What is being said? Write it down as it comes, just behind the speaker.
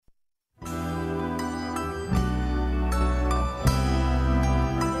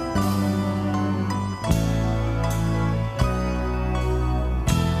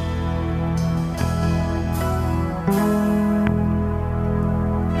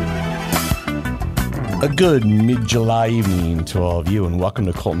A good mid-July evening to all of you, and welcome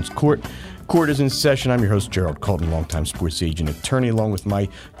to Colton's Court. Court is in session. I'm your host, Jerrold Colton, longtime sports agent attorney, along with my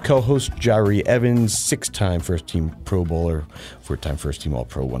co-host, Jahri Evans, six-time first-team Pro Bowler, four-time first-team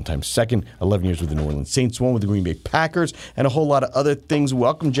All-Pro, one-time second, 11 years with the New Orleans Saints, one with the Green Bay Packers, and a whole lot of other things.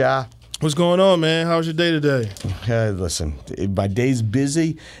 Welcome, Jah. What's going on, man? How's your day today? Listen, my day's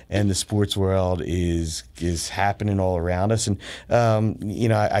busy, and the sports world is happening all around us. And,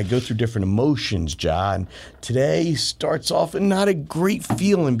 I go through different emotions, Jah. And today starts off in not a great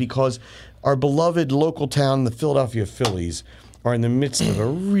feeling because our beloved local town, the Philadelphia Phillies, are in the midst of a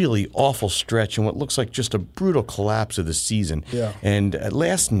really awful stretch and what looks like just a brutal collapse of the season. Yeah. And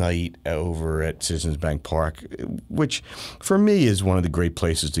last night over at Citizens Bank Park, which for me is one of the great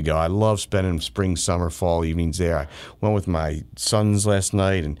places to go. I love spending spring, summer, fall evenings there. I went with my sons last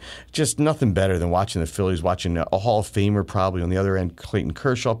night, and just nothing better than watching the Phillies, watching a Hall of Famer probably on the other end, Clayton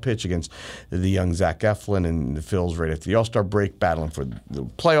Kershaw, pitch against the young Zach Eflin, and the Phils right after the All-Star break battling for the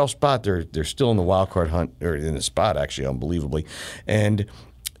playoff spot. They're still in the wild card hunt, or in the spot actually, unbelievably. And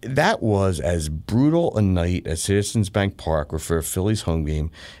that was as brutal a night at Citizens Bank Park or for a Phillies home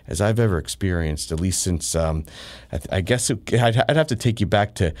game as I've ever experienced, at least since I guess I'd have to take you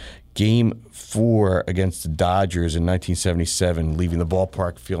back to Game 4 against the Dodgers in 1977, leaving the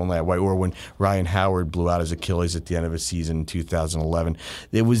ballpark feeling that way, or when Ryan Howard blew out his Achilles at the end of a season in 2011.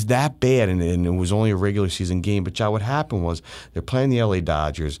 It was that bad, and it was only a regular season game. But what happened was they're playing the LA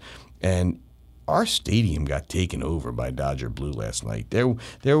Dodgers, and our stadium got taken over by Dodger Blue last night.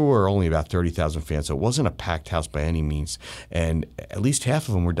 There were only about 30,000 fans, so it wasn't a packed house by any means. And at least half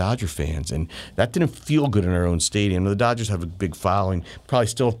of them were Dodger fans, and that didn't feel good in our own stadium. The Dodgers have a big following. Probably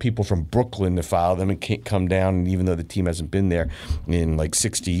still have people from Brooklyn to follow them and can't come down, even though the team hasn't been there in like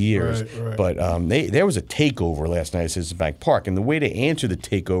 60 years. Right. But there was a takeover last night at Citizens Bank Park, and the way to answer the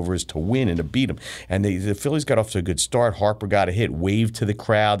takeover is to win and to beat them. And the Phillies got off to a good start. Harper got a hit, waved to the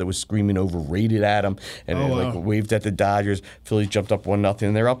crowd that was screaming overrated at him, and waved at the Dodgers. Phillies jumped up 1-0,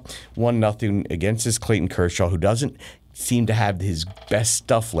 and they're up 1-0 against this Clayton Kershaw, who doesn't seem to have his best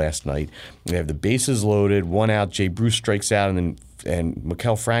stuff last night. They have the bases loaded, one out. Jay Bruce strikes out, and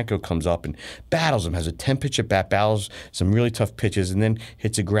Mikel Franco comes up and battles him, has a 10-pitch at-bat, battles some really tough pitches, and then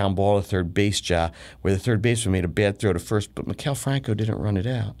hits a ground ball to third base, where the third baseman made a bad throw to first, but Mikel Franco didn't run it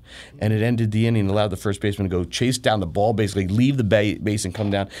out. And it ended the inning and allowed the first baseman to go chase down the ball, basically leave the base and come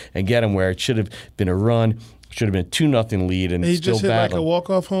down and get him, where it should have been a run, should have been a 2-0 lead, and he still just hit battling. like a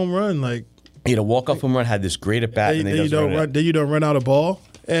walk-off home run. He had a walk-off home run, had this great at-bat, and you don't run out of ball.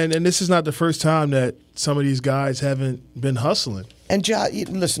 And this is not the first time that some of these guys haven't been hustling. And Jah,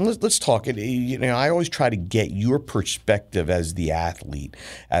 listen, let's talk. I always try to get your perspective as the athlete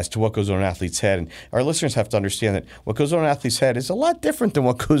as to what goes on in an athlete's head. And our listeners have to understand that what goes on in an athlete's head is a lot different than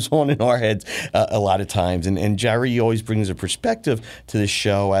what goes on in our heads a lot of times. And Jahri always brings a perspective to this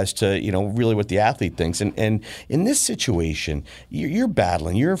show as to, really what the athlete thinks. And in this situation, you're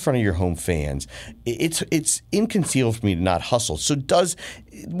battling. You're in front of your home fans. It's inconceivable for me to not hustle. So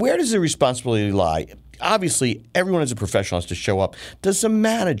where does the responsibility lie? Obviously, everyone as a professional has to show up. Does the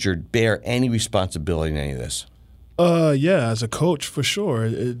manager bear any responsibility in any of this? Yeah, as a coach, for sure.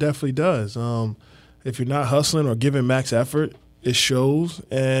 It definitely does. If you're not hustling or giving max effort, it shows,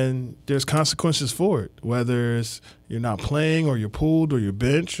 and there's consequences for it, whether it's you're not playing or you're pulled or you're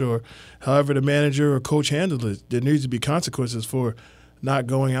benched or however the manager or coach handles it. There needs to be consequences for not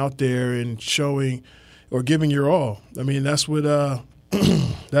going out there and showing or giving your all. I mean, that's what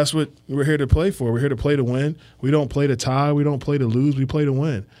that's what we're here to play for. We're here to play to win. We don't play to tie. We don't play to lose. We play to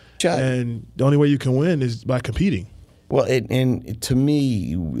win. And the only way you can win is by competing. Well, and to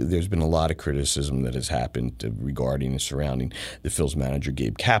me, there's been a lot of criticism that has happened regarding and surrounding the Phil's manager,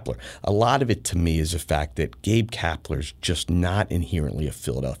 Gabe Kapler. A lot of it, to me, is the fact that Gabe Kapler's just not inherently a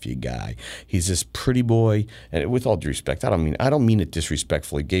Philadelphia guy. He's this pretty boy, and with all due respect, I don't mean it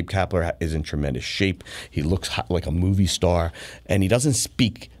disrespectfully. Gabe Kapler is in tremendous shape. He looks like a movie star, and he doesn't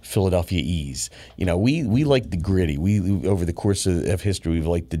speak Philadelphia ease. We like the gritty. We over the course of history, we've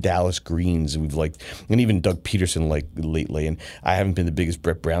liked the Dallas Greens, and even Doug Peterson lately. And I haven't been the biggest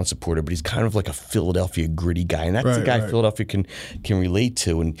Brett Brown supporter, but he's kind of like a Philadelphia gritty guy, and that's the guy Philadelphia can relate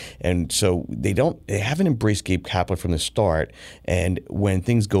to. And so they haven't embraced Gabe Kapler from the start. And when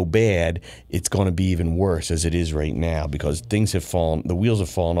things go bad, it's going to be even worse as it is right now because the wheels have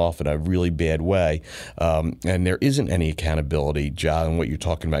fallen off in a really bad way, and there isn't any accountability, Jah, in what you're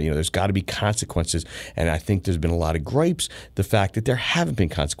talking about. There's got to be consequences, and I think there's been a lot of gripes the fact that there haven't been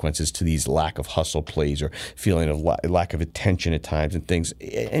consequences to these lack of hustle plays or feeling of lack of attention at times and things.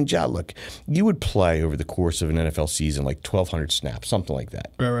 And Jah, look, you would play over the course of an NFL season like 1,200 snaps, something like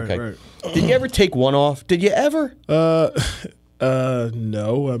that. Right. Did you ever take one off? Did you ever? No.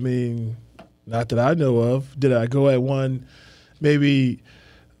 I mean, not that I know of. Did I go at one maybe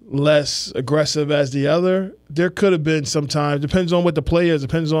less aggressive as the other? There could have been sometimes. Depends on what the play is.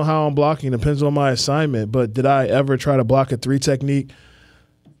 Depends on how I'm blocking. Depends on my assignment. But did I ever try to block a 3 technique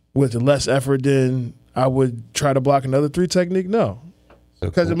with less effort than I would try to block another 3 technique? No.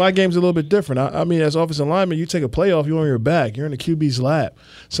 Because cool. my game's a little bit different. I mean, as offensive lineman, you take a play off, you're on your back. You're in the QB's lap.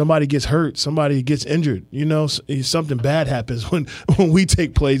 Somebody gets hurt. Somebody gets injured. Something bad happens when we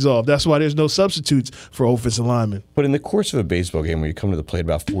take plays off. That's why there's no substitutes for offensive linemen. But in the course of a baseball game where you come to the plate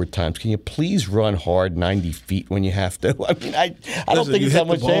about 4 times, can you please run hard 90 feet when you have to? I mean, I don't think it's that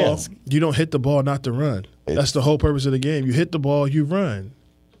much to ask. You don't hit the ball not to run. That's the whole purpose of the game. You hit the ball, you run.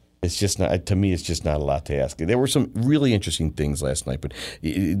 It's just not, to me, it's just not a lot to ask. There were some really interesting things last night, but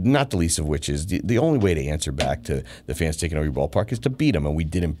not the least of which is the only way to answer back to the fans taking over your ballpark is to beat them, and we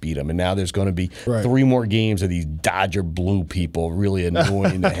didn't beat them. And now there's going to be 3 more games of these Dodger blue people really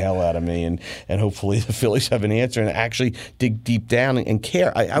annoying the hell out of me, and hopefully the Phillies have an answer and actually dig deep down and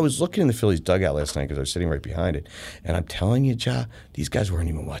care. I was looking in the Phillies dugout last night because I was sitting right behind it, and I'm telling you, Jah, these guys weren't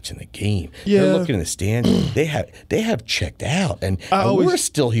even watching the game. Yeah. They're looking in the stands. They have checked out, and we're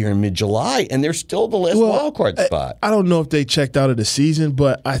still here in mid-July, and they're still the last wild card spot. I don't know if they checked out of the season,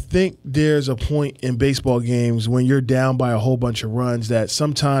 but I think there's a point in baseball games when you're down by a whole bunch of runs that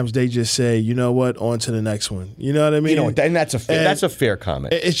sometimes they just say, you know what, on to the next one. You know what I mean? And that's a fair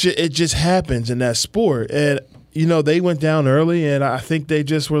comment. It just happens in that sport, and they went down early, and I think they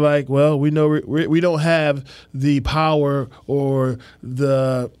just were like, well, we know we don't have the power or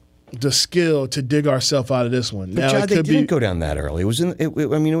the skill to dig ourselves out of this one. But Jah, they didn't go down that early. It was in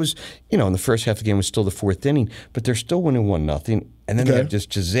the first half of the game was still the 4th inning, but they're still winning 1-0. And then they have this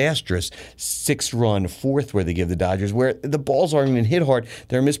disastrous 6-run 4th where they give the Dodgers, where the balls aren't even hit hard.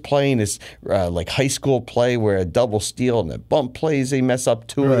 They're misplaying this like high school play where a double steal and the bump plays, they mess up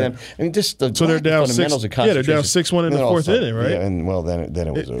 2 of them. I mean, just the they're down fundamentals 6, of concentration. they're down 6-1 in the 4th inning, right? Yeah, and then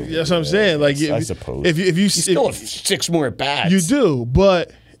it was over. That's what I'm saying. Like, I suppose. If you still have 6 more at bats. You do,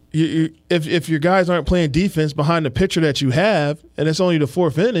 but if your guys aren't playing defense behind the pitcher that you have, and it's only the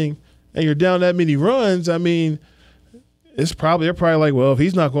 4th inning, and you're down that many runs, I mean, they're probably like, well, if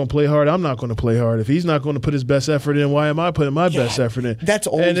he's not going to play hard, I'm not going to play hard. If he's not going to put his best effort in, why am I putting my best effort in? That's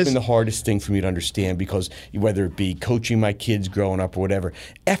always been the hardest thing for me to understand, because whether it be coaching my kids growing up or whatever,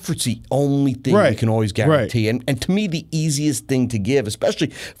 effort's the only thing you can always guarantee. And to me, the easiest thing to give, especially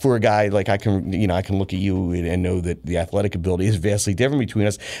for a guy like I can look at you and know that the athletic ability is vastly different between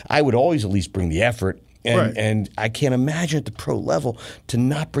us. I would always at least bring the effort. And I can't imagine at the pro level to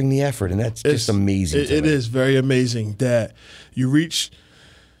not bring the effort, and that's just amazing. It is very amazing that you reach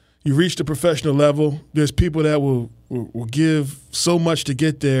the professional level. There's people that will give so much to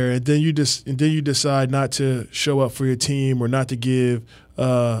get there, and then you decide not to show up for your team or not to give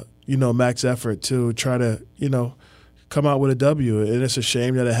max effort to try to come out with a W. And it's a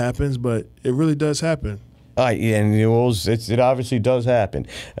shame that it happens, but it really does happen. And it obviously does happen.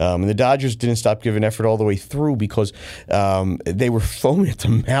 And the Dodgers didn't stop giving effort all the way through because they were foaming at the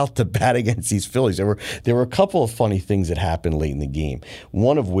mouth to bat against these Phillies. There were a couple of funny things that happened late in the game.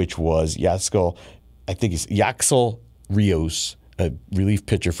 One of which was Yaxel Rios, a relief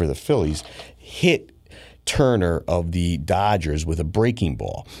pitcher for the Phillies, hit Turner of the Dodgers with a breaking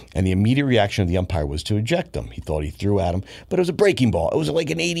ball, and the immediate reaction of the umpire was to eject him. He thought he threw at him, but it was a breaking ball. It was like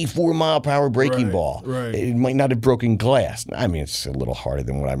an 84-mile-per-hour breaking ball. Right. It might not have broken glass. I mean, it's a little harder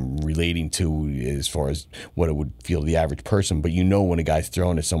than what I'm relating to as far as what it would feel to the average person, but you know when a guy's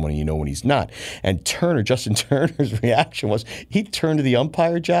throwing at someone and you know when he's not. And Justin Turner's reaction was he turned to the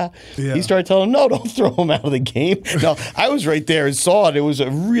umpire, Jah. Yeah. He started telling him, no, don't throw him out of the game. Now, I was right there and saw it. It was a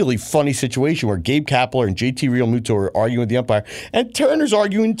really funny situation where Gabe Kapler and JT Realmuto are arguing with the umpire, and Turner's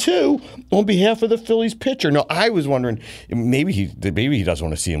arguing too on behalf of the Phillies pitcher. Now, I was wondering maybe he doesn't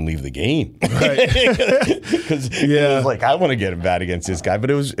want to see him leave the game, right? Because it was like, I want to get him bad against this guy.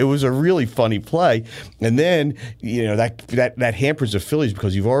 But it was a really funny play, and then that hampers the Phillies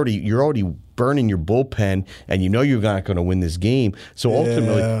because you're already burning your bullpen, and you know you're not going to win this game. So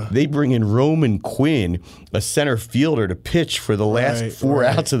ultimately, they bring in Roman Quinn, a center fielder, to pitch for the last 4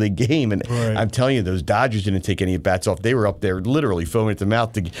 outs of the game. And I'm telling you, those Dodgers didn't take any bats off. They were up there literally foaming at the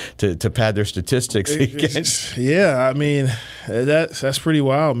mouth to pad their statistics against. Yeah, I mean, that's pretty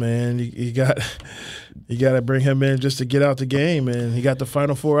wild, man. You got You got to bring him in just to get out the game, and he got the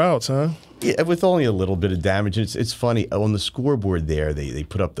final 4 outs, huh? Yeah, with only a little bit of damage. It's funny. On the scoreboard there, they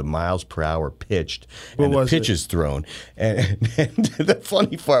put up the miles per hour pitched and the pitches thrown. And the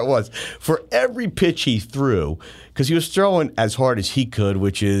funny part was, for every pitch he threw, because he was throwing as hard as he could,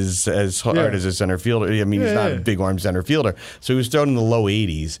 which is as hard as a center fielder. I mean, he's not a big arm center fielder. So he was throwing in the low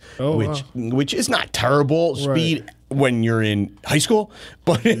 80s, which is not terrible speed when you're in high school,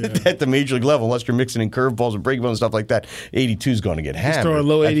 but at the major league level, unless you're mixing in curveballs and breakballs and stuff like that, 82 is going to get hammered. He's throwing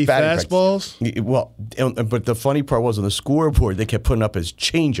low 80 fastballs? Well, but the funny part was on the scoreboard, they kept putting up his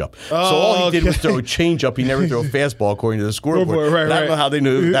changeup. So all he did was throw a changeup. He never threw a fastball, according to the scoreboard. I don't know how they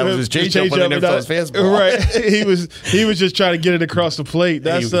knew that was his changeup, but they never threw his fastball. Right. He was just trying to get it across the plate.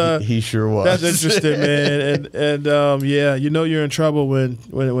 He sure was. That's interesting, man. And you know you're in trouble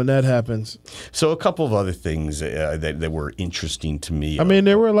when that happens. So a couple of other things that were interesting to me. I mean,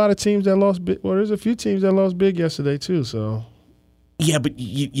 there were a lot of teams that lost big. Well, there's a few teams that lost big yesterday, too. So, yeah, but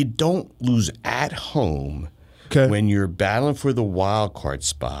you don't lose at home when you're battling for the wild card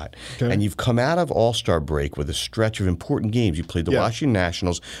spot, and you've come out of All-Star break with a stretch of important games. You played the Washington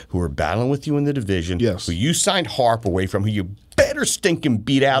Nationals, who are battling with you in the division, who you signed Harp away from, who you better stinking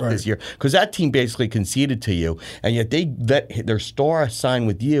beat out this year, because that team basically conceded to you, and yet they let their star sign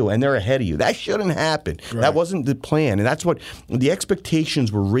with you, and they're ahead of you. That shouldn't happen. That wasn't the plan, and that's what the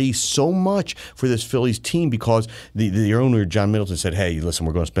expectations were raised so much for this Phillies team, because the owner, John Middleton, said, hey, listen,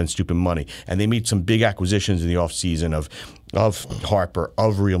 we're going to spend stupid money, and they made some big acquisitions in the offseason of Harper,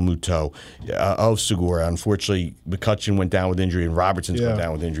 of Real Muto, of Segura. Unfortunately, McCutchen went down with injury, and Robertson's went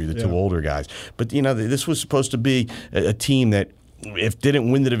down with injury, the two older guys. But, this was supposed to be a team that, if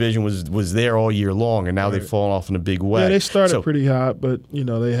didn't win the division, was there all year long, and now they've fallen off in a big way. Yeah, they started pretty hot, but,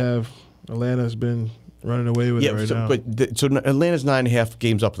 they have – Atlanta's been running away with it right now. So Atlanta's 9.5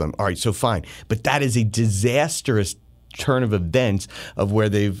 games up with them. All right, so fine. But that is a disastrous turn of events of where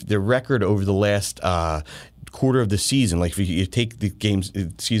their record over the last quarter of the season. Like, if you take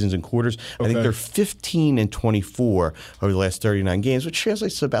the seasons in quarters, I think they're 15-24 over the last 39 games, which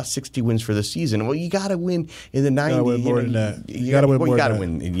translates to about 60 wins for the season. Well, you got to win in the 90. You got to win more than that. You got to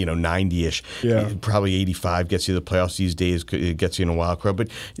win 90-ish. Yeah. Probably 85 gets you the playoffs these days. It gets you in a wild card. But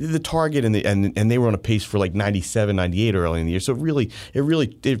the target and they were on a pace for like 97, 98 early in the year. So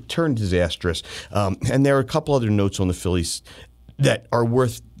it turned disastrous. And there are a couple other notes on the Phillies that are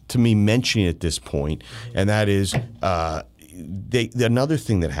worth to me mentioning at this point, and that is another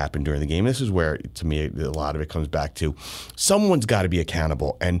thing that happened during the game. This is where, to me, a lot of it comes back to someone's got to be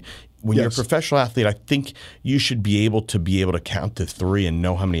accountable. And when you're a professional athlete, I think you should be able to count to 3 and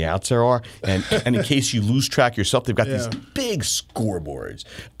know how many outs there are. And in case you lose track yourself, they've got these big scoreboards.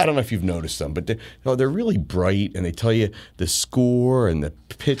 I don't know if you've noticed them, but they're really bright, and they tell you the score and the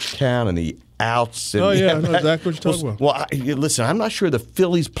pitch count and the outs. And, I know exactly what you're talking about. Well, listen, I'm not sure the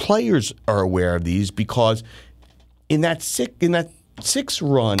Phillies players are aware of these, because in that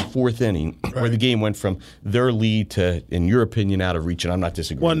 6-run fourth inning, where the game went from their lead to, in your opinion, out of reach, and I'm not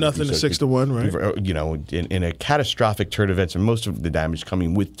disagreeing. 1-0 to 6-1, right? In a catastrophic turn of events, and most of the damage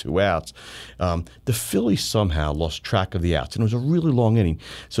coming with 2 outs, the Phillies somehow lost track of the outs, and it was a really long inning.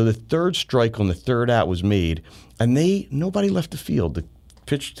 So the third strike on the third out was made, and nobody left the field. The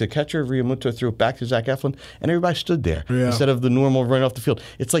catcher, Riamuto, threw it back to Zach Eflin, and everybody stood there instead of the normal run off the field.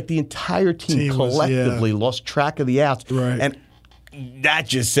 It's like the entire team collectively lost track of the outs. Right. And that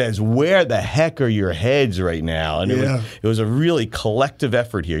just says, where the heck are your heads right now? And it was a really collective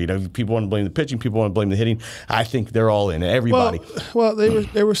effort here. People want to blame the pitching, people want to blame the hitting. I think they're all in, everybody. Well,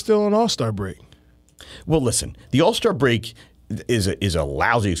 they were still on All-Star break. Well, listen, the All-Star break is a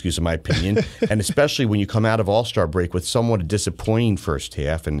lousy excuse, in my opinion, and especially when you come out of All-Star break with somewhat a disappointing first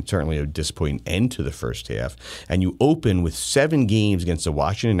half, and certainly a disappointing end to the first half, and you open with 7 games against the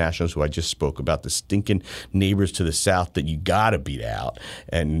Washington Nationals, who I just spoke about, the stinking neighbors to the south that you got to beat out,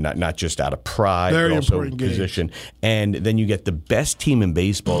 and not just out of pride, but also position. Games. And then you get the best team in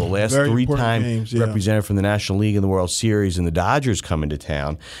baseball, the last 3-time representative from the National League in the World Series, and the Dodgers come into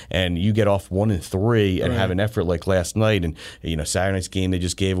town, and you get off 1-3 and have an effort like last night, and Saturday night's game they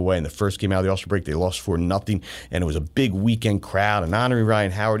just gave away. In the first game out of the All-Star break, they lost 4-0, and it was a big weekend crowd and honoring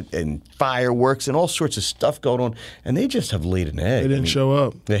Ryan Howard and fireworks and all sorts of stuff going on, and they just have laid an egg. They didn't show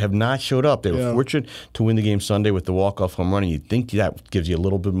up. They have not showed up. They were fortunate to win the game Sunday with the walk-off home run, and you'd think that gives you a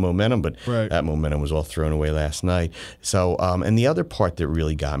little bit of momentum, but that momentum was all thrown away last night. So, and the other part that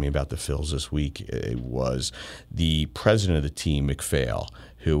really got me about the Phils this week was the president of the team, McPhail.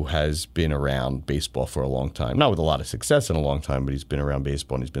 who has been around baseball for a long time, not with a lot of success in a long time, but he's been around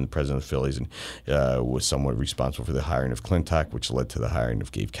baseball, and he's been the president of the Phillies, and was somewhat responsible for the hiring of Clintock, which led to the hiring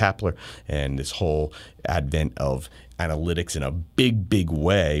of Gabe Kapler, and this whole advent of analytics in a big, big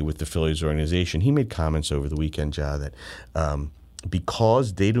way with the Phillies organization. He made comments over the weekend, Jah, that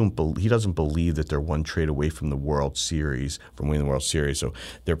because he doesn't believe that they're one trade away from the World Series, from winning the World Series, so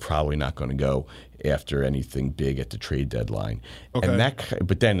they're probably not going to go after anything big at the trade deadline. Okay. And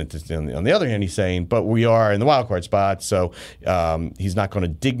but then on the other hand, he's saying, but we are in the wild card spot, so he's not going to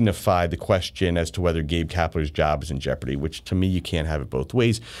dignify the question as to whether Gabe Kapler's job is in jeopardy, which to me, you can't have it both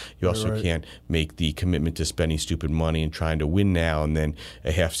ways. You also can't make the commitment to spending stupid money and trying to win now, and then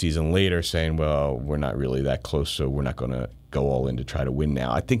a half season later saying, well, we're not really that close, so we're not going to go all in to try to win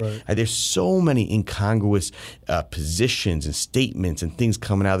now. I think there's so many incongruous positions and statements and things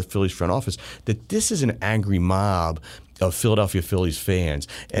coming out of the Phillies front office that this is an angry mob of Philadelphia Phillies fans.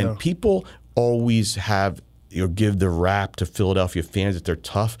 And people always give the rap to Philadelphia fans that they're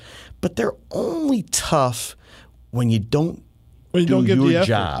tough, but they're only tough when you don't do your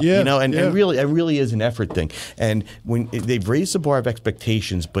job, and really, it really is an effort thing. And when they've raised the bar of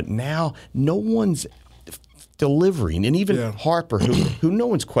expectations, but now no one's delivering, and even Harper, who no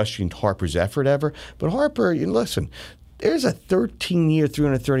one's questioned Harper's effort ever, but Harper, listen, there's a 13-year,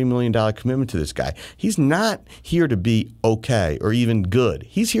 $330 million commitment to this guy. He's not here to be okay or even good.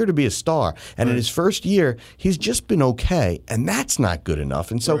 He's here to be a star. And in his first year, he's just been okay, and that's not good enough.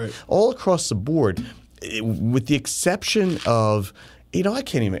 And so all across the board, with the exception of I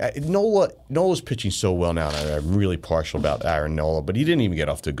can't even. Nola's pitching so well now, and I'm really partial about Aaron Nola, but he didn't even get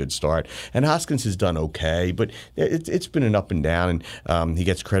off to a good start. And Hoskins has done okay, but it's been an up and down, and he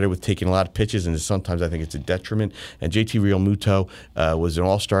gets credit with taking a lot of pitches, and sometimes I think it's a detriment. And JT Realmuto was an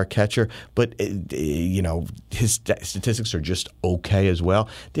all-star catcher, but his statistics are just okay as well.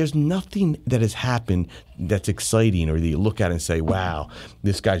 There's nothing that has happened that's exciting, or that you look at it and say, wow,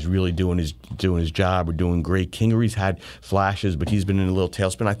 this guy's really doing his job or doing great. Kingery's had flashes, but he's been in a little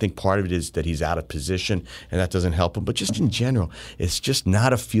tailspin. I think part of it is that he's out of position, and that doesn't help him. But just in general, it's just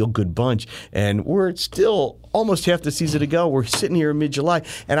not a feel-good bunch. And we're still almost half the season to go. We're sitting here in mid-July,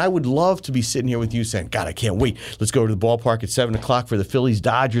 and I would love to be sitting here with you saying, God, I can't wait. Let's go to the ballpark at 7 o'clock for the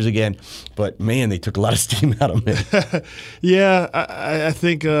Phillies-Dodgers again. But, man, they took a lot of steam out of me. I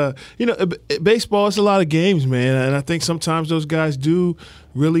think, baseball is a lot of games, man. And I think sometimes those guys do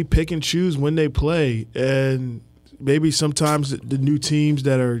really pick and choose when they play. And maybe sometimes the new teams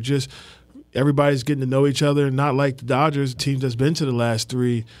that are just everybody's getting to know each other, not like the Dodgers, teams that's been to the last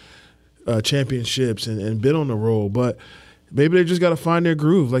 3 championships and been on the roll. But maybe they just got to find their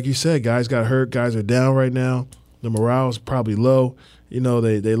groove. Like you said, guys got hurt. Guys are down right now. The morale is probably low.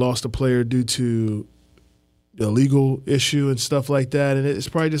 They lost a player due to a legal issue and stuff like that. And it's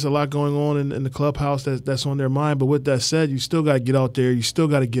probably just a lot going on in the clubhouse that's on their mind. But with that said, you still got to get out there. You still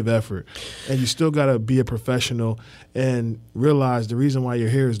got to give effort. And you still got to be a professional and realize the reason why you're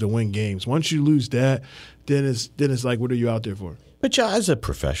here is to win games. Once you lose that, then it's like, what are you out there for? But as a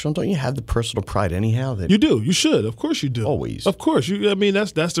professional, don't you have the personal pride anyhow? You do. You should. Of course you do. Always. Of course.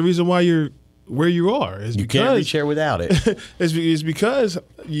 That's the reason why you're where you are. You can't reach here without it. It's because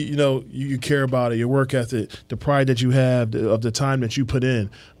you care about it, your work ethic, the pride that you have of the time that you put in,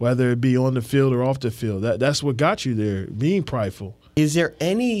 whether it be on the field or off the field. That's what got you there, being prideful. Is there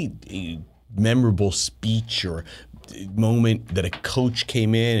any memorable speech or moment that a coach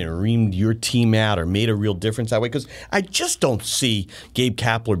came in and reamed your team out or made a real difference that way? Because I just don't see Gabe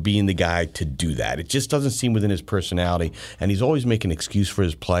Kapler being the guy to do that. It just doesn't seem within his personality, and he's always making an excuse for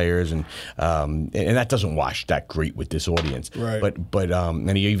his players, and that doesn't wash that great with this audience. Right. But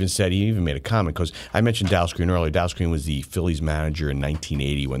and he even made a comment, because I mentioned Dallas Green earlier. Dallas Green was the Phillies manager in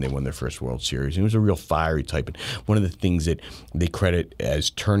 1980 when they won their first World Series. He was a real fiery type, and one of the things that they credit as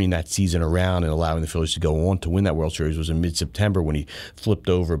turning that season around and allowing the Phillies to go on to win that World Series was in mid-September, when he flipped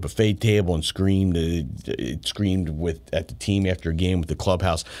over a buffet table and screamed at the team after a game with the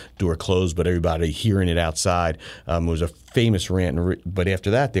clubhouse door closed, but everybody hearing it outside. It was a famous rant, but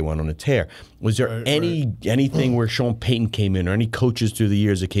after that they went on a tear. Was there anything where Sean Payton came in, or any coaches through the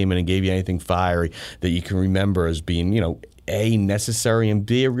years that came in and gave you anything fiery that you can remember as being, A, necessary, and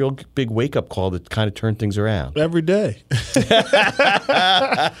B, a real big wake-up call that kind of turned things around? Every day.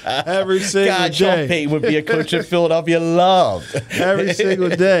 Every single day. Sean Payton would be a coach in Philadelphia loved. Every single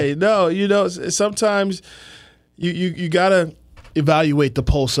day. No, sometimes you got to evaluate the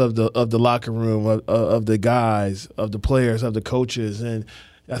pulse of the locker room, of the guys, of the players, of the coaches. And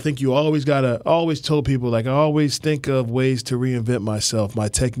I think you always always told people, like, I always think of ways to reinvent myself, my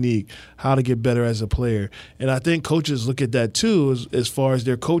technique, how to get better as a player. And I think coaches look at that too, as far as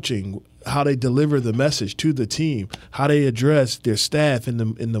their coaching, how they deliver the message to the team, how they address their staff in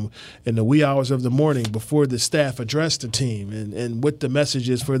the wee hours of the morning before the staff address the team, and what the message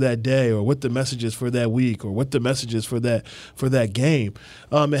is for that day, or what the message is for that week, or what the message is for that game.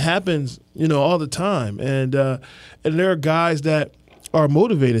 It happens, all the time, and there are guys that are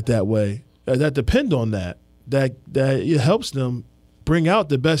motivated that way, that depend on that it helps them bring out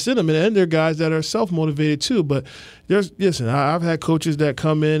the best in them. And there are guys that are self-motivated too. But I've had coaches that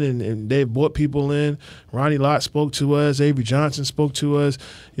come in and they've brought people in. Ronnie Lott spoke to us. Avery Johnson spoke to us.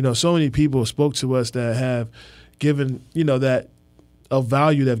 So many people spoke to us that have given, that of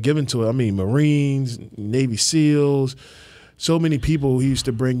value they've given to it. I mean, Marines, Navy SEALs, so many people he used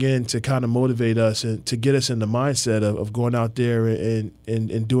to bring in to kind of motivate us and to get us in the mindset of going out there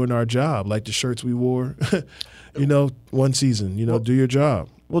and doing our job, like the shirts we wore, one season, do your job.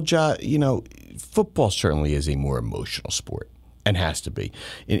 Well, Jah, football certainly is a more emotional sport. And has to be.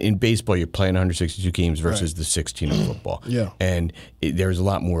 In baseball, you're playing 162 games versus the 16 of football. Yeah. And there's a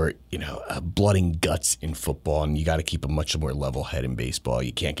lot more, blood and guts in football, and you got to keep a much more level head in baseball.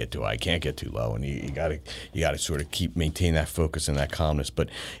 You can't get too high, can't get too low, and you got to sort of maintain that focus and that calmness. But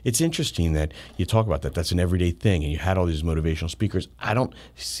it's interesting that you talk about that. That's an everyday thing, and you had all these motivational speakers. I don't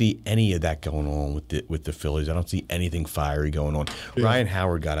see any of that going on with the Phillies. I don't see anything fiery going on. Yeah. Ryan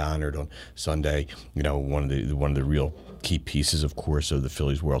Howard got honored on Sunday. One of the real key pieces, of course, of the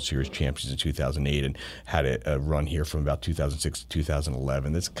Phillies World Series champions in 2008, and had a run here from about 2006 to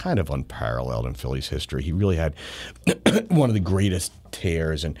 2011 that's kind of unparalleled in Phillies history. He really had one of the greatest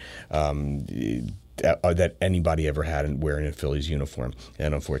tears and that anybody ever had in wearing a Phillies uniform.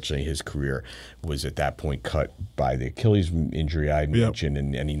 And unfortunately, his career was at that point cut by the Achilles injury I mentioned,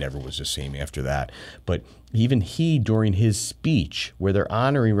 and he never was the same after that. But even he, during his speech, where they're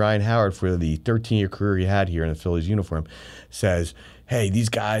honoring Ryan Howard for the 13-year career he had here in the Phillies uniform, says, hey, these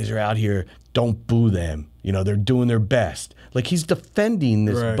guys are out here, don't boo them. They're doing their best. Like, he's defending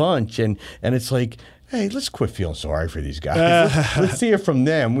this bunch, and it's like, hey, let's quit feeling sorry for these guys. Let's hear from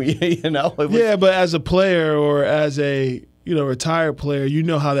them. Yeah, but as a player or as a retired player, you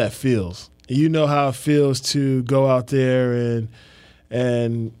know how that feels. You know how it feels to go out there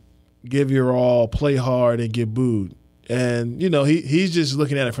and give your all, play hard, and get booed. And, he's just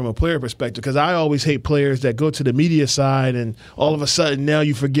looking at it from a player perspective, because I always hate players that go to the media side and all of a sudden now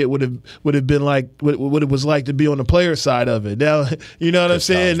you forget what it been like, what it was like to be on the player side of it. Now, you know what I'm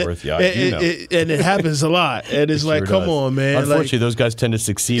saying? And it happens a lot. And it's like, come on, man. Unfortunately, those guys tend to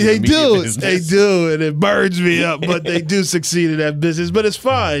succeed in the media business. They do, and it burns me up, but they do succeed in that business. But it's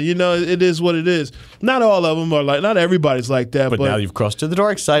fine. It is what it is. Not all of them are like, not everybody's like that. But now you've crossed to the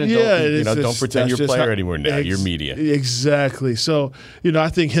dark side and don't pretend you're a player anymore now. You're media. Exactly. So, I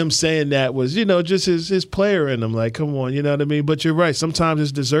think him saying that was, just his player in him. Like, come on, you know what I mean? But you're right. Sometimes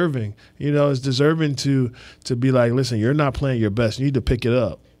it's deserving. It's deserving to be like, listen, you're not playing your best. You need to pick it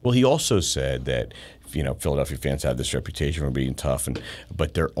up. Well, he also said that, Philadelphia fans have this reputation for being tough,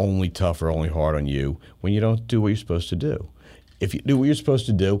 but they're only tough or only hard on you when you don't do what you're supposed to do. If you do what you're supposed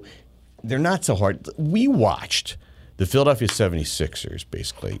to do, they're not so hard. We watched the Philadelphia 76ers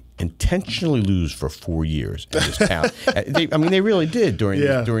basically intentionally lose for 4 years in this town. They really did during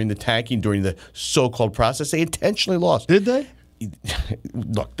the tanking, during the so-called process. They intentionally lost. Did they?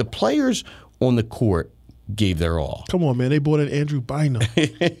 Look, the players on the court gave their all. Come on, man. They brought in Andrew Bynum.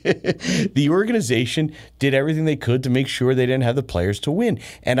 The organization did everything they could to make sure they didn't have the players to win.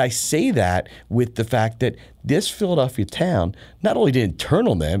 And I say that with the fact that this Philadelphia town not only didn't turn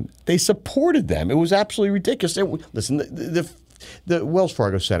on them, they supported them. It was absolutely ridiculous. Listen, the Wells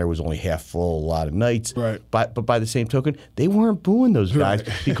Fargo Center was only half full a lot of nights. Right. But by the same token, they weren't booing those guys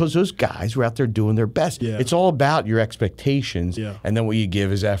because those guys were out there doing their best. Yeah. It's all about your expectations, and then what you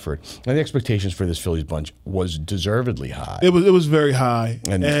give is effort. And the expectations for this Phillies bunch was deservedly high. It was very high,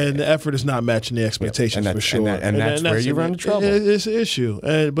 and the effort is not matching the expectations for sure. And that's where you run into trouble. It's an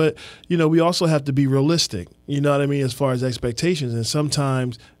issue. But, we also have to be realistic, you know what I mean, as far as expectations. And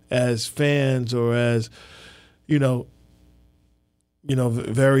sometimes as fans or as,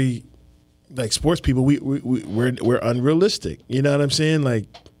 very like sports people, we're unrealistic. You know what I'm saying? Like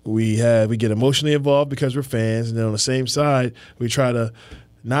we get emotionally involved because we're fans, and then on the same side, we try to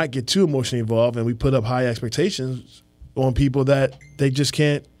not get too emotionally involved, and we put up high expectations on people that they just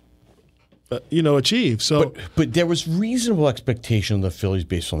can't achieve. So, but there was reasonable expectation of the Phillies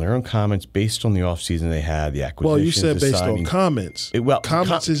based on their own comments, based on the offseason they had, the acquisitions. Well, you said based on comments.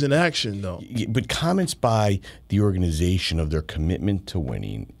 Comments is an action, though. But comments by the organization of their commitment to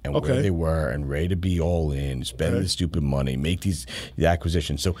winning and where they were and ready to be all in, spend the stupid money, make the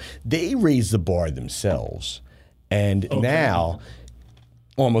acquisitions. So they raised the bar themselves, and now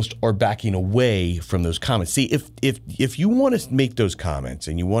almost are backing away from those comments. See, if you want to make those comments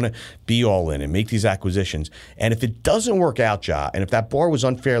and you want to be all in and make these acquisitions, and if it doesn't work out, Jah, and if that bar was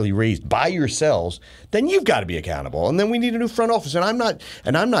unfairly raised by yourselves, then you've got to be accountable. And then we need a new front office. And I'm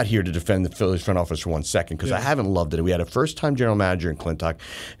not here to defend the Phillies front office for 1 second because I haven't loved it. We had a first-time general manager in Clintock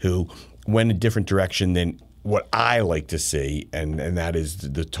who went a different direction than what I like to see, and that is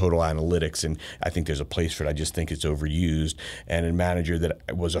the total analytics, and I think there's a place for it. I just think it's overused. And a manager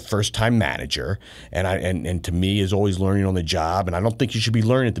that was a first-time manager, and to me is always learning on the job, and I don't think you should be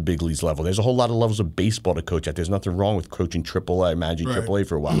learning at the big leagues level. There's a whole lot of levels of baseball to coach at. There's nothing wrong with coaching AAA, managing AAA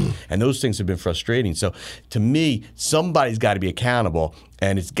for a while, and those things have been frustrating. So to me, somebody's got to be accountable,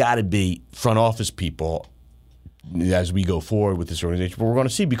 and it's got to be front office people as we go forward with this organization. But we're going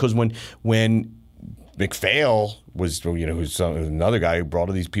to see, because when McPhail was, who's another guy who brought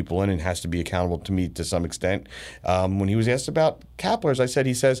all these people in and has to be accountable to me to some extent. When he was asked about Kapler, as I said,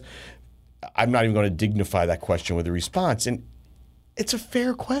 he says, I'm not even going to dignify that question with a response. And it's a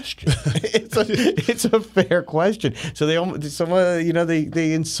fair question. it's a fair question. So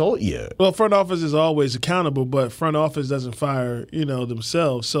they insult you. Well, front office is always accountable, but front office doesn't fire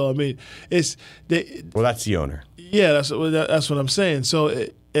themselves. So I mean, that's the owner. Yeah, that's what I'm saying. So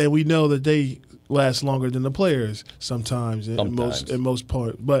and we know that they last longer than the players sometimes. In most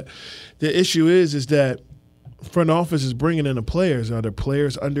part. But the issue is that front office is bringing in the players. Are the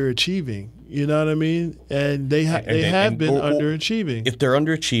players underachieving? You know what I mean? And they have been underachieving. If they're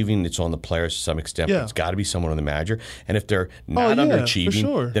underachieving, it's on the players to some extent. But it's got to be someone on the manager. And if they're not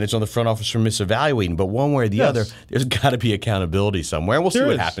underachieving, then it's on the front office for misevaluating. But one way or the other, there's got to be accountability somewhere. And we'll see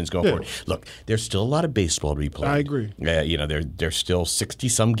what happens going forward. Look, there's still a lot of baseball to be played. I agree. There's still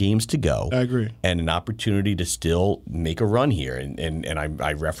 60-some games to go. I agree. And an opportunity to still make a run here. And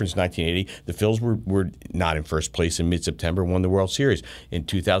I referenced 1980. The Phils were not in first place in mid-September, won the World Series. In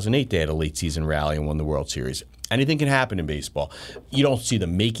 2008, they had a late season rally and won the World Series. Anything can happen in baseball. You don't see the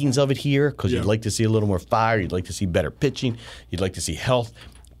makings of it here because you'd like to see a little more fire. You'd like to see better pitching. You'd like to see health.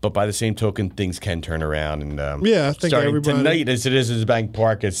 But by the same token, things can turn around. And I think starting tonight, as it is at Bank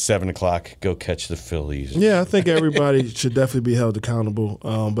Park at 7 o'clock, go catch the Phillies. Yeah, I think everybody should definitely be held accountable.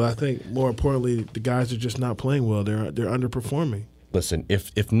 But I think more importantly, the guys are just not playing well. They're underperforming. Listen,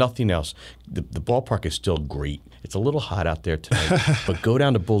 if nothing else, the ballpark is still great. It's a little hot out there tonight, but go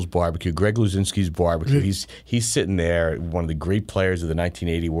down to Bull's Barbecue, Greg Luzinski's barbecue. He's sitting there, one of the great players of the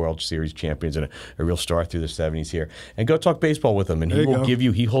 1980 World Series champions and a real star through the 70s here. And go talk baseball with him, and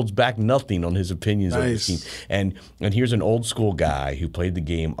he holds back nothing on his opinions of the team. And here's an old school guy who played the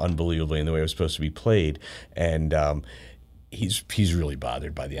game unbelievably in the way it was supposed to be played. And he's really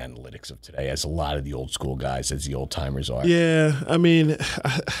bothered by the analytics of today, as a lot of the old school guys, as the old timers are. Yeah, I mean,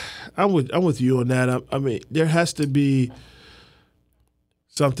 I'm with you on that. I mean, there has to be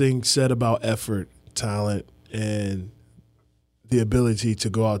something said about effort, talent, and the ability to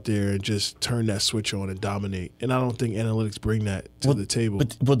go out there and just turn that switch on and dominate. And I don't think analytics bring that to the table.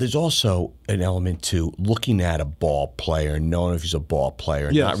 But there's also an element to looking at a ball player and knowing if he's a ball player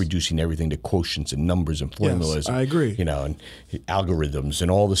and not reducing everything to quotients and numbers and formulas. Yes, I agree. And algorithms and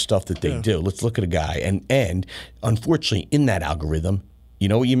all the stuff that they do. Let's look at a guy. And unfortunately, in that algorithm, you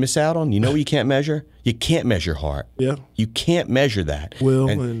know what you miss out on? You know what you can't measure? You can't measure heart. Yeah. You can't measure that. Will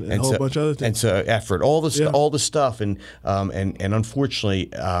and a whole bunch of other things. And so effort, all the stuff. And unfortunately,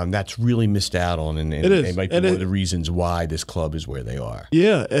 that's really missed out on. And it might be one of the reasons why this club is where they are.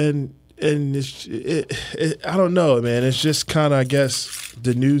 Yeah. And I don't know, man. It's just kind of, I guess,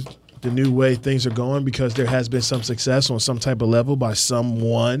 the new way things are going, because there has been some success on some type of level by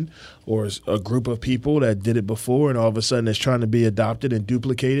someone or a group of people that did it before, and all of a sudden it's trying to be adopted and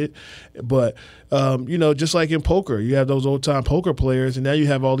duplicated. But, just like in poker, you have those old-time poker players, and now you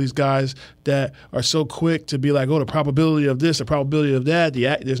have all these guys that are so quick to be like, the probability of this, the probability of that.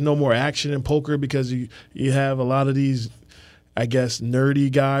 There's no more action in poker because you have a lot of these, I guess, nerdy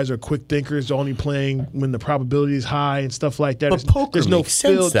guys or quick thinkers only playing when the probability is high and stuff like that. But poker makes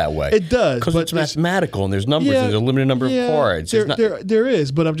sense that way. It does. Because it's mathematical and there's numbers and there's a limited number of cards. There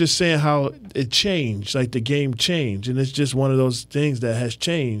is, but I'm just saying how it changed, like the game changed. And it's just one of those things that has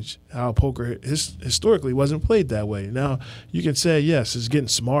changed, how poker historically wasn't played that way. Now, you can say, yes, it's getting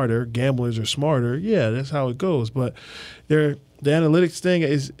smarter. Gamblers are smarter. Yeah, that's how it goes. But The analytics thing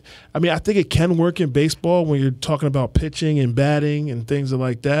is, I mean, I think it can work in baseball when you're talking about pitching and batting and things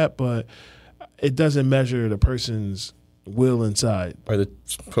like that, but it doesn't measure the person's will inside. Are the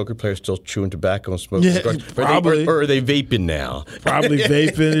poker players still chewing tobacco and smoking cigars? Probably. Or are they vaping now? Probably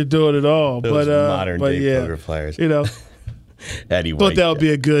vaping and doing it all. Those modern day poker players. You know. Anyway, thought that would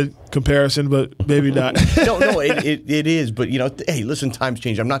be a good comparison, but maybe not. No, it is. But hey, listen, times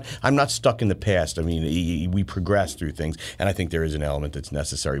change. I'm not stuck in the past. I mean, we progress through things, and I think there is an element that's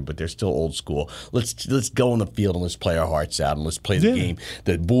necessary. But they're still old school. Let's go on the field and let's play our hearts out and let's play the game,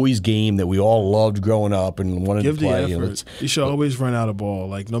 the boys' game that we all loved growing up and wanted to play. The effort. You should always run out of ball,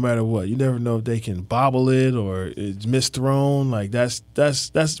 like no matter what. You never know if they can bobble it or it's misthrown. Like that's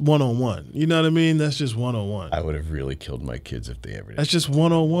 1-on-1. You know what I mean? That's just 1-on-1. I would have really killed my kids if they ever did. That's just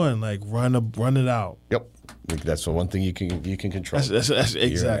 1-on-1. Like run it out. Yep, that's the one thing you can control. That's exactly.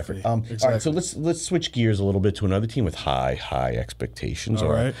 Exactly. All right, so let's switch gears a little bit to another team with high expectations.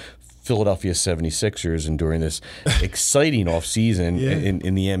 All right. Philadelphia 76ers, and during this exciting offseason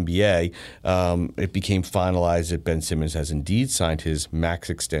in the NBA, it became finalized that Ben Simmons has indeed signed his max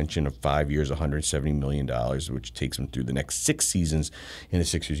extension of 5 years, $170 million, which takes him through the next 6 seasons in the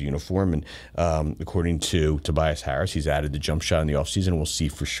Sixers uniform. And according to Tobias Harris, he's added the jump shot in the offseason. We'll see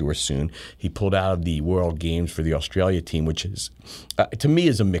for sure soon. He pulled out of the World Games for the Australia team, which is, to me,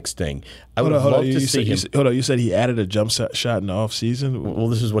 is a mixed thing. I would love to see him. Hold on, you said he added a jump shot in the offseason? Well,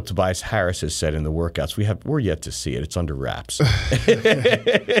 this is what Tobias Harris has said in the workouts. We're yet to see it. It's under wraps.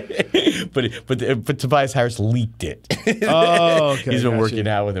 but Tobias Harris leaked it. Oh, okay. He's been working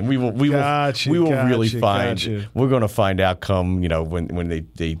out with him. We will really find. We're going to find out come when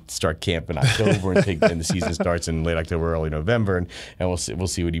they start camp in October and the season starts in late October, early November, and we'll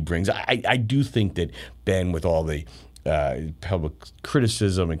see what he brings. I do think that Ben, with all the public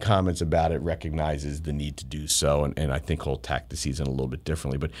criticism and comments about it, recognizes the need to do so, and I think he'll attack the season a little bit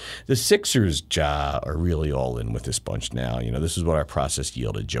differently. But the Sixers, Jah, are really all in with this bunch now. This is what our process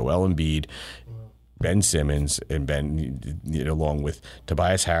yielded: Joel Embiid, Ben Simmons, and along with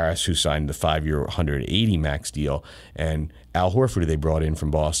Tobias Harris, who signed the 5-year, $180 max deal, and Al Horford, who they brought in from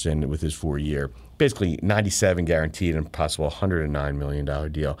Boston with his 4-year. Basically, 97 guaranteed and possible $109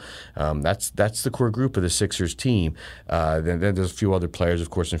 million deal. That's the core group of the Sixers team. Then there's a few other players,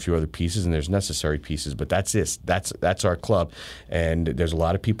 of course, and a few other pieces, and there's necessary pieces. But that's it. That's our club. And there's a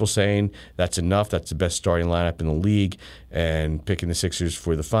lot of people saying that's enough. That's the best starting lineup in the league, and picking the Sixers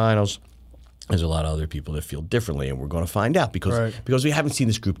for the finals. There's a lot of other people that feel differently, and we're going to find out because we haven't seen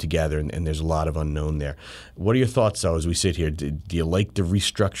this group together, and there's a lot of unknown there. What are your thoughts, though, as we sit here? Do you like the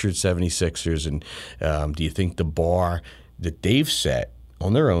restructured 76ers, and do you think the bar that they've set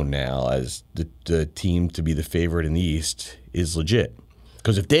on their own now as the team to be the favorite in the East is legit?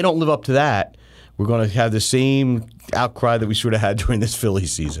 Because if they don't live up to that, we're going to have the same outcry that we sort of had during this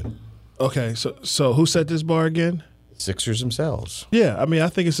Phillies season. Okay, so who set this bar again? Sixers themselves. Yeah, I mean, I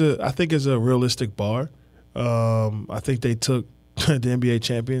think it's a realistic bar. I think they took the NBA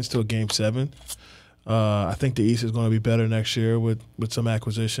champions to a Game 7. I think the East is going to be better next year with some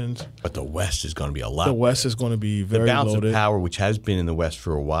acquisitions. But the West is going to be a lot. The West is going to be very loaded. The balance of power, which has been in the West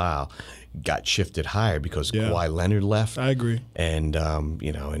for a while, got shifted higher because Kawhi Leonard left. I agree. And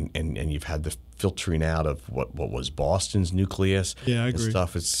and you've had the filtering out of what was Boston's nucleus. Yeah, I agree. And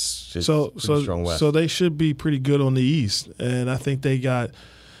stuff. It's pretty strong West. So they should be pretty good on the East, and I think they got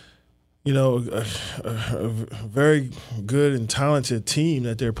a very good and talented team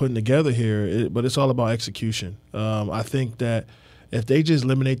that they're putting together here. But it's all about execution. I think that if they just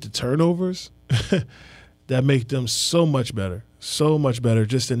eliminate the turnovers, that make them so much better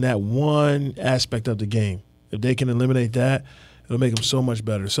just in that one aspect of the game. If they can eliminate that, it'll make them so much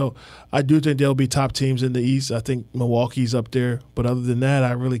better. So I do think there'll be top teams in the East. I think Milwaukee's up there. But other than that,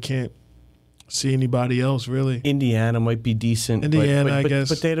 I really can't see anybody else, really. Indiana might be decent. I guess.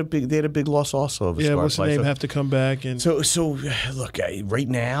 But they had a big loss also of a star what's the name? Have to come back. And So look, right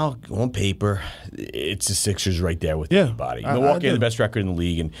now, on paper, it's the Sixers right there with everybody. Milwaukee has the best record in the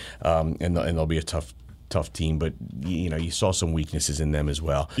league, and they'll be a tough team, but you saw some weaknesses in them as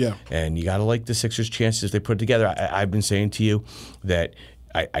well. Yeah. And you got to like the Sixers' chances if they put it together. I've been saying to you that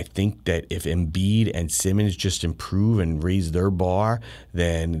I think that if Embiid and Simmons just improve and raise their bar,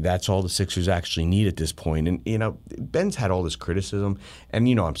 then that's all the Sixers actually need at this point. And, Ben's had all this criticism, and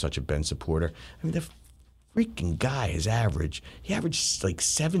I'm such a Ben supporter. I mean, the freaking guy is he averaged like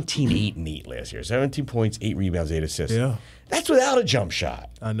 17, 8, and 8 last year. 17 points, 8 rebounds, 8 assists. Yeah. That's without a jump shot.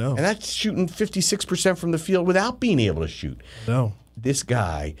 I know. And that's shooting 56% from the field without being able to shoot. No. This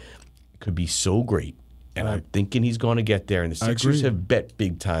guy could be so great And I'm thinking he's going to get there. And the Sixers have bet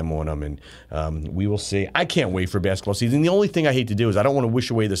big time on him. And we will see. I can't wait for basketball season. The only thing I hate to do is I don't want to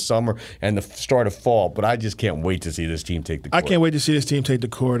wish away the summer and the start of fall, but I just can't wait to see this team take the court. I can't wait to see this team take the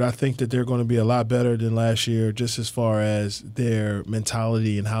court. I think that they're going to be a lot better than last year, just as far as their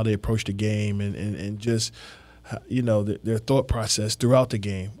mentality and how they approach the game and just, their thought process throughout the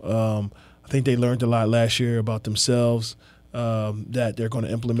game. I think they learned a lot last year about themselves that they're going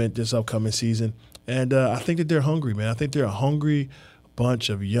to implement this upcoming season. And I think that they're hungry, man. I think they're a hungry bunch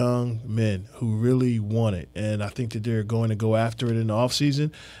of young men who really want it. And I think that they're going to go after it in the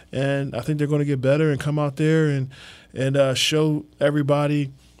offseason. And I think they're going to get better and come out there and show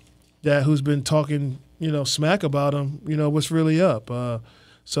everybody that who's been talking, smack about them, what's really up.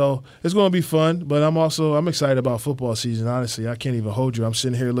 So it's going to be fun, but I'm excited about football season, honestly. I can't even hold you. I'm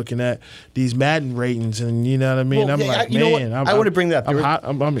sitting here looking at these Madden ratings, and you know what I mean? Well, I want to bring that up.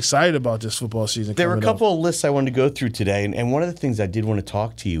 I'm excited about this football season. There were a couple of lists I wanted to go through today, and one of the things I did want to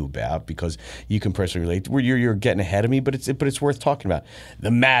talk to you about, because you can personally relate, you're getting ahead of me, but it's worth talking about.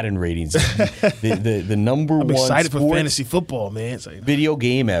 The Madden ratings. the number one I'm excited for fantasy football, man. It's like, video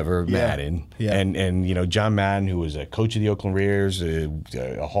game ever, Madden. Yeah. And John Madden, who was a coach of the Oakland Raiders,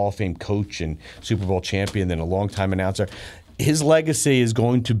 a Hall of Fame coach and Super Bowl champion, then a longtime announcer. His legacy is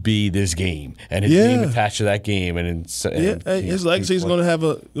going to be this game and his name attached to that game. His legacy is going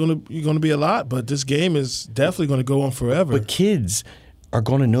to be a lot, but this game is definitely going to go on forever. But kids are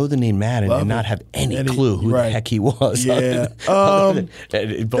going to know the name Madden and not have any clue who the heck he was. Yeah.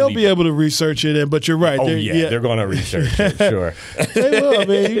 They'll be able to research it, but you're right. They're going to research it, sure. They will,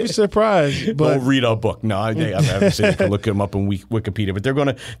 man. You'd be surprised. But we'll read a book. No, I haven't seen it. Look him up on Wikipedia. But they're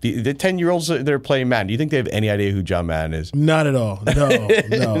going to – the 10-year-olds that are playing Madden, do you think they have any idea who John Madden is? Not at all.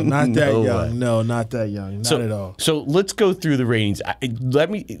 No, not that young. No, not that young. Not at all. So let's go through the ratings.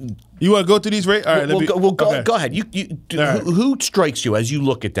 You want to go through these ratings? All right, go ahead. Who strikes you as you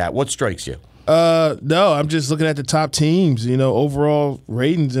look at that? What strikes you? No, I'm just looking at the top teams. Overall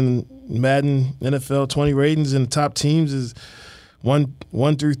ratings in Madden NFL 20 ratings, and the top teams is 1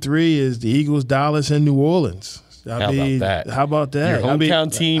 through 3 is the Eagles, Dallas, and New Orleans. How about that? Your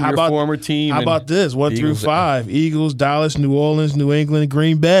hometown team, your former team. How about this? 1 through 5: Eagles, Dallas, New Orleans, New England,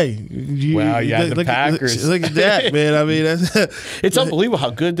 Green Bay. Wow, the Packers. Look at that, man. I mean, it's unbelievable how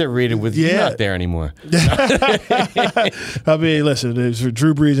good they're rated with you not there anymore. I mean, listen, there's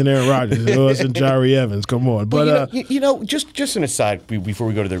Drew Brees and Aaron Rodgers, and Jahri Evans. Come on, but just an aside before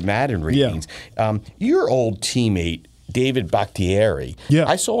we go to the Madden ratings, your old teammate David Bakhtiari. Yeah.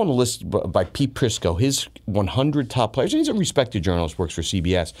 I saw on a list by Pete Prisco his 100 top players. And he's a respected journalist, works for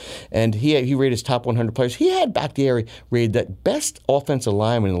CBS. And he rated his top 100 players. He had Bakhtiari rated that best offensive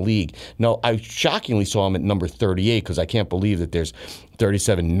lineman in the league. Now, I shockingly saw him at number 38 because I can't believe that there's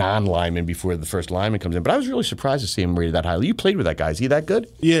 37 non-linemen before the first lineman comes in. But I was really surprised to see him rated that highly. You played with that guy. Is he that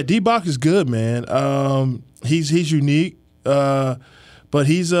good? Yeah, D-Bach is good, man. He's unique. But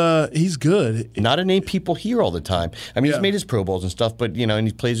he's good. Not a name people hear all the time. I mean, he's made his Pro Bowls and stuff, but and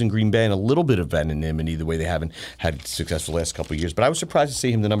he plays in Green Bay, and a little bit of vet in him. And either way, they haven't had success the last couple of years. But I was surprised to see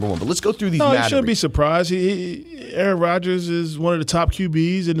him the number one. But let's go through these. No, you shouldn't be surprised. Aaron Rodgers is one of the top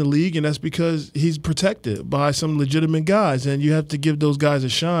QBs in the league, and that's because he's protected by some legitimate guys, and you have to give those guys a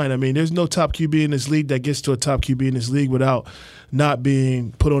shine. I mean, there's no top QB in this league that gets to a top QB in this league without not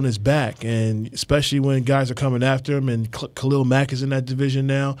being put on his back, and especially when guys are coming after him, and Khalil Mack is in that division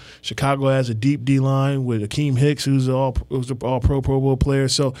now. Chicago has a deep D-line with Akeem Hicks, who's an all-pro Pro Bowl player.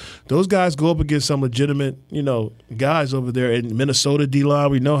 So those guys go up against some legitimate, guys over there. In Minnesota D-line,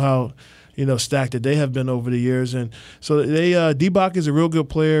 we know how stacked that they have been over the years. And so D-Bach is a real good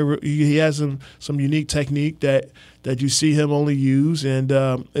player. He has some unique technique that you see him only use, and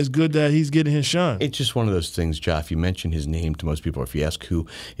it's good that he's getting his shine. It's just one of those things, Jeff. You mention his name to most people, or if you ask who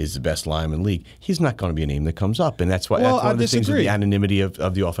is the best lineman in the league, he's not going to be a name that comes up. And that's why that's one of the things with the anonymity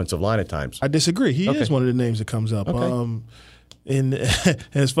of the offensive line at times. I disagree. He is one of the names that comes up. Okay. And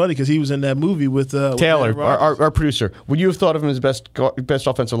it's funny because he was in that movie with Taylor, our producer. Would you have thought of him as best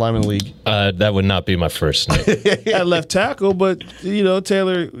offensive lineman in the league? That would not be my first name. At left tackle, but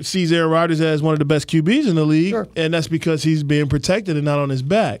Taylor sees Aaron Rodgers as one of the best QBs in the league, and that's because he's being protected and not on his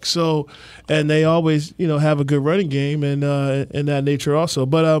back. So, and they always have a good running game and that nature also.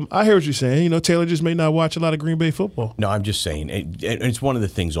 But I hear what you're saying. Taylor just may not watch a lot of Green Bay football. No, I'm just saying. It's one of the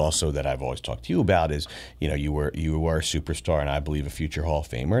things also that I've always talked to you about is you were a superstar and I believe a future Hall of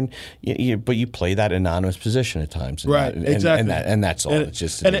Famer, and but you play that anonymous position at times, right? Exactly, and that's all. It's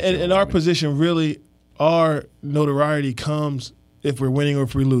just and our position really, our notoriety comes if we're winning or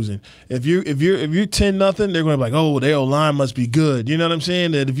if we're losing. If you're 10-0, they're going to be like, oh, their line must be good. You know what I'm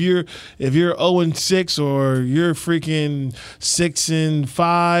saying? That if you're 0-6 or you're freaking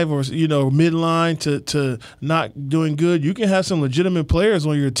 6-5 or midline to not doing good, you can have some legitimate players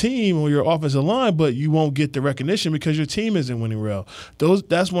on your team or your offensive line, but you won't get the recognition because your team isn't winning well.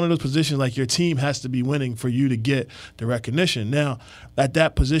 That's one of those positions like your team has to be winning for you to get the recognition. Now, at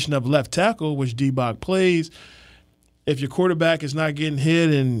that position of left tackle, which D-Bach plays, if your quarterback is not getting hit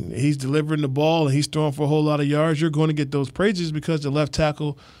and he's delivering the ball and he's throwing for a whole lot of yards, you're going to get those praises because the left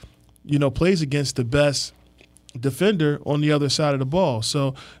tackle, plays against the best defender on the other side of the ball.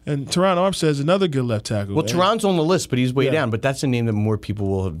 So, and Teron Armstead's another good left tackle. Well, Teron's on the list, but he's way down. But that's a name that more people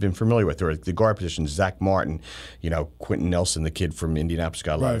will have been familiar with. Or the guard position, Zach Martin, Quentin Nelson, the kid from Indianapolis,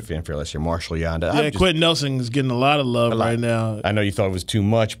 got a lot of fanfare last year. Marshall Yanda. Yeah, Quentin Nelson is getting a lot of love right now. I know you thought it was too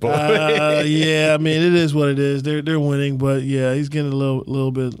much, but yeah, I mean it is what it is. They're winning, but yeah, he's getting a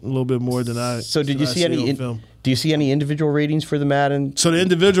little bit more than I. So did you see any? Do you see any individual ratings for the Madden? So the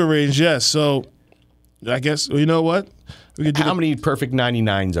individual ratings, yes. So I guess you know what. How many perfect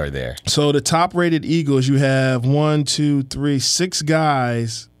 99s are there? So the top-rated Eagles, you have 6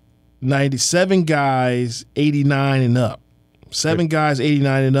 guys, 97 guys, 89 and up. 7 guys,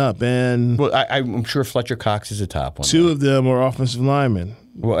 89 and up, and well, I'm sure Fletcher Cox is the top one. 2 of them are offensive linemen.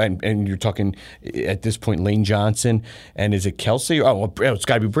 Well, and you're talking at this point Lane Johnson, and is it Kelsey? It's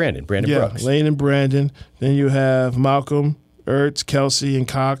got to be Brandon Brooks. Lane and Brandon. Then you have Malcolm, Ertz, Kelsey, and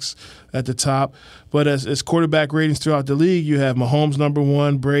Cox at the top. But as quarterback ratings throughout the league, you have Mahomes number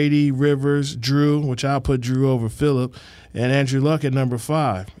 1, Brady, Rivers, Drew, which I'll put Drew over Phillip, and Andrew Luck at number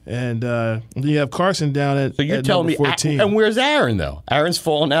 5. And then you have Carson down at So you're telling number 14. And where's Aaron, though? Aaron's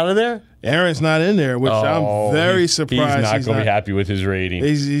falling out of there? Aaron's not in there, which I'm very surprised. He's not going to be happy with his rating.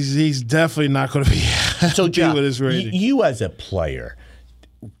 He's definitely not going to be happy with his rating. You as a player,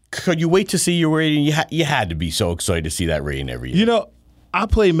 could you wait to see your rating? You had to be so excited to see that rating every year. I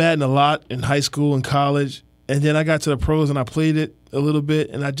played Madden a lot in high school and college, and then I got to the pros and I played it a little bit,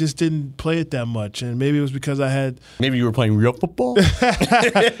 and I just didn't play it that much. And maybe it was because I had maybe you were playing real football. 6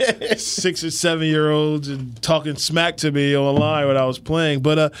 or 7-year-olds and talking smack to me online when I was playing.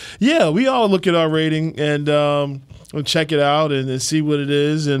 But yeah, we all look at our rating and check it out and see what it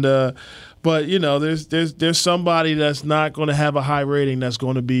is. And but there's somebody that's not going to have a high rating that's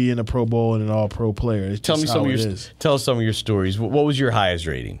going to be in a Pro Bowl and an All-Pro player. Tell us some of your stories. What was your highest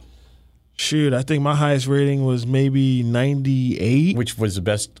rating? Shoot, I think my highest rating was maybe 98, which was the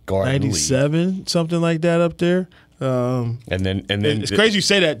best guard 97, in the league. Something like that up there. And then it's crazy you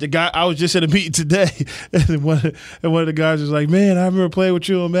say that. The guy, I was just at a meeting today, and one of the guys was like, "Man, I remember playing with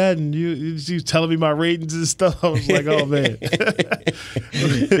you on Madden. He was telling me my ratings and stuff." I was like, "Oh man."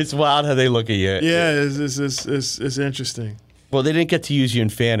 It's wild how they look at you. Yeah, it's interesting. Well, they didn't get to use you in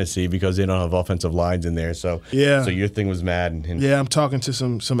fantasy because they don't have offensive lines in there. So yeah. So your thing was Madden. Yeah, I'm talking to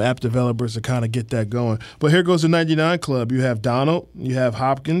some app developers to kind of get that going. But here goes the 99 club. You have Donald, you have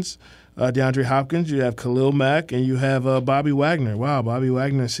Hopkins, DeAndre Hopkins, you have Khalil Mack, and you have Bobby Wagner. Wow, Bobby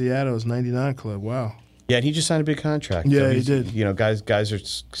Wagner in Seattle's 99 club. Wow. Yeah, and he just signed a big contract. Yeah, so he did. Guys are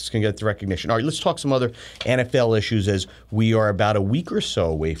just going to get the recognition. All right, let's talk some other NFL issues as we are about a week or so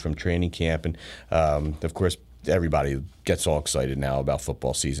away from training camp. And, of course, everybody gets all excited now about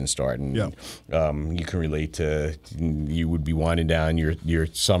football season starting. Yeah. You can relate to you would be winding down your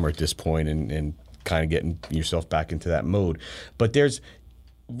summer at this point and kind of getting yourself back into that mode. But there's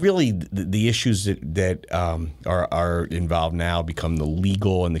really the issues that are involved now become the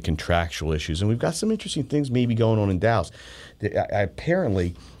legal and the contractual issues. And we've got some interesting things maybe going on in Dallas.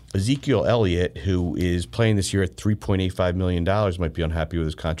 Apparently, Ezekiel Elliott, who is playing this year at $3.85 million, might be unhappy with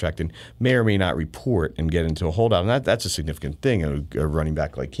his contract and may or may not report and get into a holdout. And that's a significant thing, a running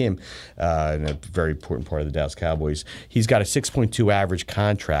back like him, and a very important part of the Dallas Cowboys. He's got a 6.2 average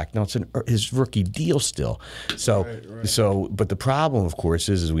contract. Now, it's his rookie deal still. So, right. But the problem, of course,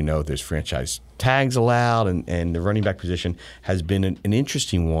 is, as we know, there's franchise tags allowed, and the running back position has been an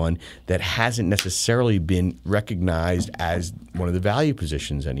interesting one that hasn't necessarily been recognized as one of the value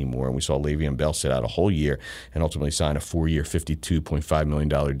positions anymore. And we saw Le'Veon Bell sit out a whole year and ultimately sign a 4-year, $52.5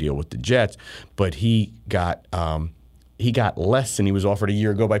 million deal with the Jets. But he got less than he was offered a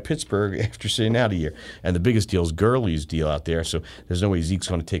year ago by Pittsburgh after sitting out a year. And the biggest deal is Gurley's deal out there. So there's no way Zeke's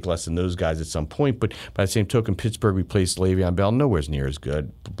going to take less than those guys at some point. But by the same token, Pittsburgh replaced Le'Veon Bell nowhere near as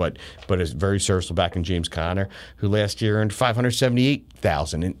good. But is very serviceable back in James Conner, who last year earned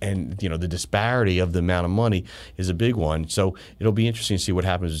 $578,000. And the disparity of the amount of money is a big one. So it'll be interesting to see what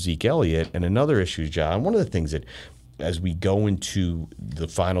happens with Zeke Elliott. And another issue, John, one of the things that as we go into the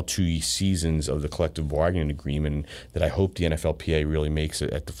final 2 seasons of the collective bargaining agreement that I hope the NFLPA really makes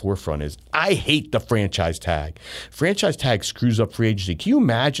it at the forefront is I hate the franchise tag. Franchise tag screws up free agency. Can you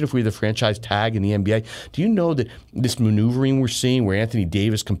imagine if we had the franchise tag in the NBA? Do you know that this maneuvering we're seeing where Anthony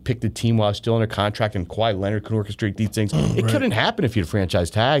Davis can pick the team while still under contract and Kawhi Leonard can orchestrate these things? It couldn't happen if you had franchise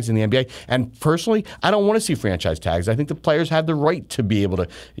tags in the NBA. And personally, I don't want to see franchise tags. I think the players have the right to be able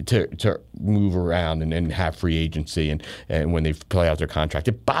to move around and have free agency and when they play out their contract.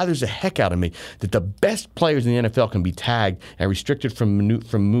 It bothers the heck out of me that the best players in the NFL can be tagged and restricted from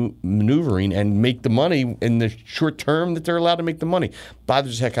maneuvering and make the money in the short term that they're allowed to make the money.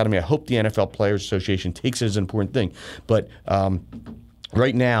 Bothers the heck out of me. I hope the NFL Players Association takes it as an important thing. But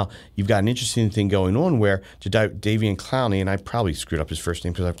right now, you've got an interesting thing going on where Jadeveon Clowney, and I probably screwed up his first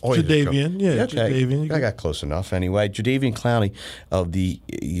name because I've always Jadeveon, Jadeveon. I got close enough anyway. Jadeveon Clowney of the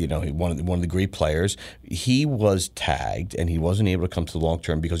one of the great players. He was tagged and he wasn't able to come to the long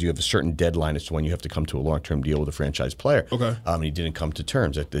term because you have a certain deadline as to when you have to come to a long term deal with a franchise player. Okay. And he didn't come to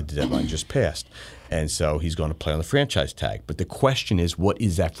terms. The deadline just passed. And so he's going to play on the franchise tag. But the question is, what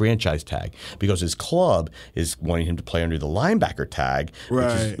is that franchise tag? Because his club is wanting him to play under the linebacker tag,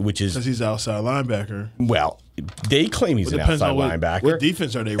 which is because he's outside linebacker. Well, they claim he's an outside linebacker. What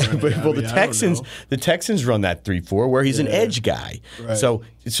defense are they running? The Texans run that 3-4 where he's an edge guy. Right. So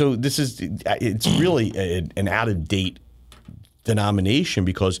it's really an out of date denomination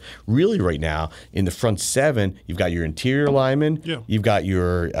because really right now in the front seven you've got your interior linemen, you've got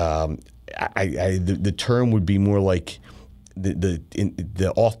your the term would be more like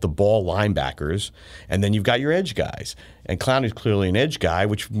the off the ball linebackers, and then you've got your edge guys. And Clowney's clearly an edge guy,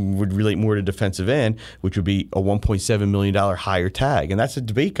 which would relate more to defensive end, which would be a $1.7 million higher tag. And that's a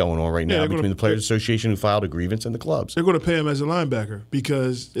debate going on right now between the Players Association who filed a grievance and the clubs. They're going to pay him as a linebacker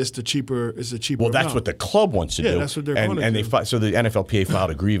because it's the cheaper. Well, that's what the club wants to do. That's what they're going to do. So the NFLPA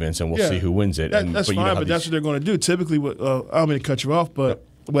filed a grievance, and we'll see who wins it. That's fine, but that's what they're going to do. Typically, I don't mean to cut you off, but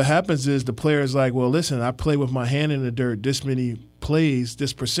what happens is the player's like, well, listen, I play with my hand in the dirt this many plays,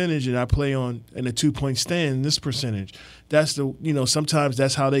 this percentage, and I play in a 2-point stand, this percentage. That's sometimes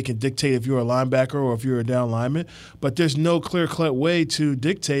that's how they can dictate if you're a linebacker or if you're a down lineman. But there's no clear-cut way to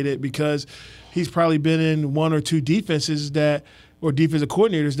dictate it because he's probably been in one or two defenses or defensive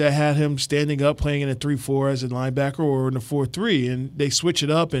coordinators that had him standing up playing in a 3-4 as a linebacker or in a 4-3, and they switch it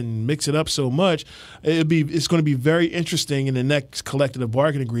up and mix it up so much. It's going to be very interesting in the next collective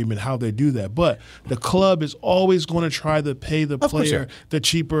bargaining agreement how they do that. But the club is always going to try to pay the player the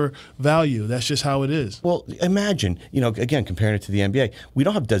cheaper value. That's just how it is. Well, imagine, again, comparing it to the NBA, we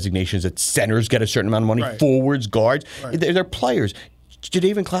don't have designations that centers get a certain amount of money, forwards, guards. They're players.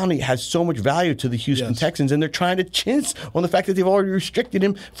 Jadeveon Clowney has so much value to the Houston Texans, and they're trying to chintz on the fact that they've already restricted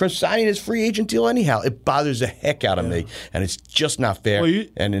him from signing his free agent deal anyhow. It bothers the heck out of me, and it's just not fair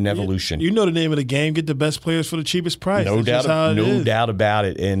and an evolution. You know the name of the game, get the best players for the cheapest price. No doubt about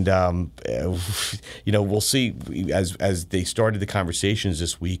it. And, we'll see as they started the conversations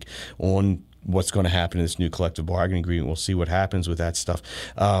this week on what's going to happen in this new collective bargaining agreement. We'll see what happens with that stuff.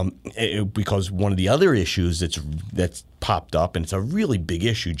 Because one of the other issues that's popped up, and it's a really big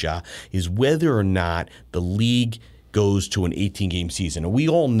issue, Jah, is whether or not the league goes to an 18-game season. And we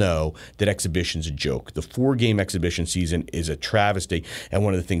all know that exhibition's a joke. The 4-game exhibition season is a travesty. And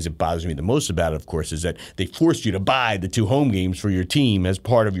one of the things that bothers me the most about it, of course, is that they forced you to buy the 2 home games for your team as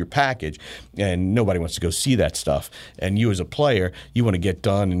part of your package. And nobody wants to go see that stuff. And you as a player, you want to get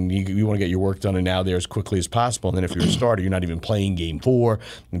done and you want to get your work done and out there as quickly as possible. And then if you're a starter, you're not even playing game 4.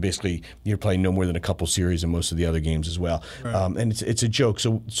 And basically, you're playing no more than a couple series in most of the other games as well. Right. And it's a joke.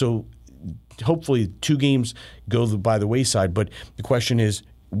 So hopefully 2 games go by the wayside, but the question is,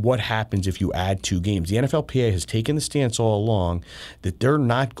 what happens if you add 2 games? The NFLPA has taken the stance all along that they're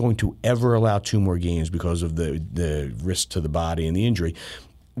not going to ever allow 2 more games because of the risk to the body and the injury.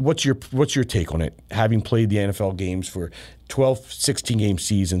 What's your take on it? Having played the NFL games for 12, 16-game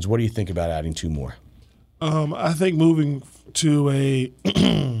seasons, what do you think about adding 2 more? I think moving to a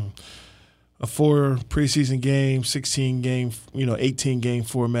 4 preseason game, 16-game, 18-game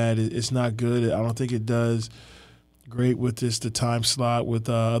format it's not good. I don't think it does great with the time slot with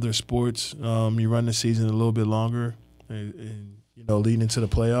other sports. You run the season a little bit longer and leading into the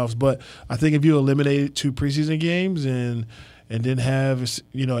playoffs. But I think if you eliminated 2 preseason games and and then have an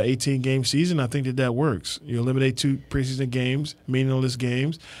 18-game season, I think that works. You eliminate 2 preseason games, meaningless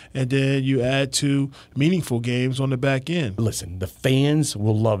games, and then you add 2 meaningful games on the back end. Listen, the fans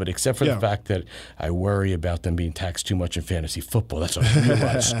will love it, except for the fact that I worry about them being taxed too much in fantasy football. That's a real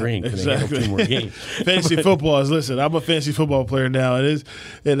lot of strain because they handle 2 more games. Fantasy football is, listen, I'm a fantasy football player now. It is,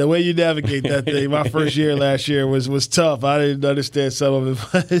 and the way you navigate that thing, my first year last year was tough. I didn't understand some of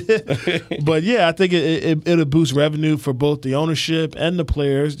it. But yeah, I think it'll boost revenue for both the ownership and the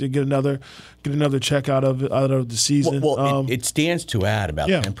players to get another check out of the season. Well, it stands to add about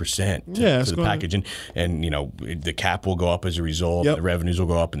 10% to the package, and the cap will go up as a result. The revenues will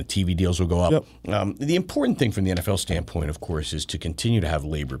go up, and the TV deals will go up. The important thing from the NFL standpoint, of course, is to continue to have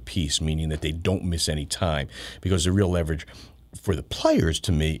labor peace, meaning that they don't miss any time, because the real leverage for the players,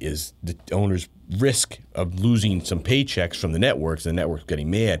 to me, is the owners' risk of losing some paychecks from the networks, and the networks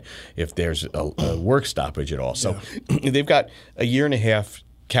getting mad if there's a work stoppage at all. So they've got a year and a half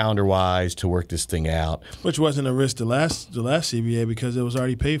calendar-wise to work this thing out. Which wasn't a risk the last CBA because it was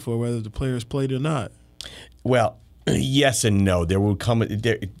already paid for whether the players played or not. Well, yes and no. There would come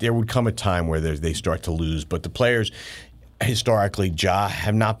a time where they start to lose, but the players historically, Jah,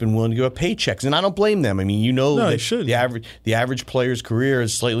 have not been willing to give up paychecks, and I don't blame them. I mean, the average player's career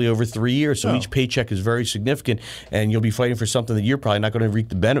is slightly over 3 years, so each paycheck is very significant, and you'll be fighting for something that you're probably not going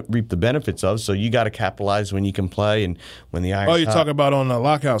to reap the benefits of. So you got to capitalize when you can play, and when the Irish. Oh, you're talking about on a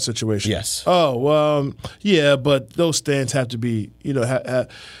lockout situation? Yes. Oh, yeah, but those stands have to be,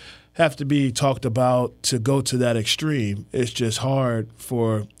 have to be talked about to go to that extreme. It's just hard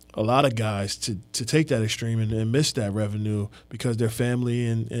for a lot of guys to take that extreme and miss that revenue because their family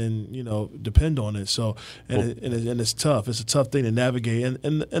and depend on it. So and it's tough. It's a tough thing to navigate,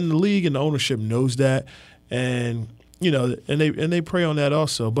 and the league and the ownership knows that, and they prey on that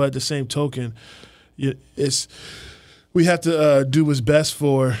also. But at the same token, we have to do what's best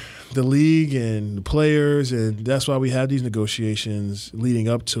for the league and the players, and that's why we have these negotiations leading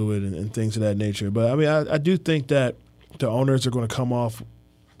up to it and things of that nature. But I mean, I do think that the owners are going to come off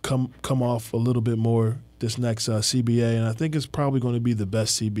a little bit more this next CBA, and I think it's probably going to be the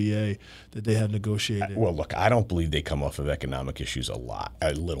best CBA that they have negotiated. Well, look, I don't believe they come off of economic issues a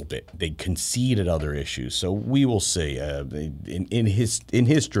little bit. They conceded other issues, so we will see. In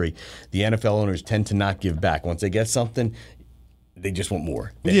history, the NFL owners tend to not give back. Once they get something, they just want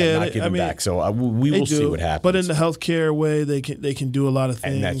more. They're not giving back. So we will see what happens. But in the healthcare way, they can do a lot of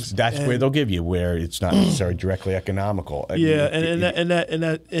things. And that's where they'll give you, where it's not necessarily directly economical. And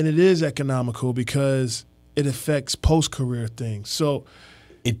it is economical because it affects post-career things. So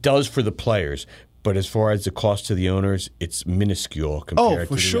it does for the players. But as far as the cost to the owners, it's minuscule compared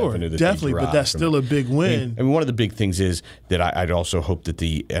to the revenue that definitely. But that's still a big win. I mean, one of the big things is that I'd also hope that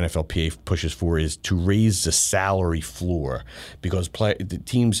the NFLPA pushes for is to raise the salary floor, because the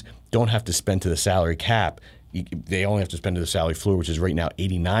teams don't have to spend to the salary cap. They only have to spend to the salary floor, which is right now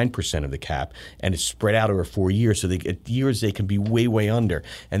 89% of the cap, and it's spread out over 4 years. So at years they can be way, way under.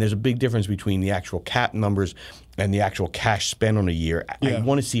 And there's a big difference between the actual cap numbers and the actual cash spent on a year. I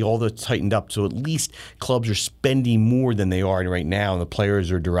want to see all that tightened up, so at least clubs are spending more than they are right now, and the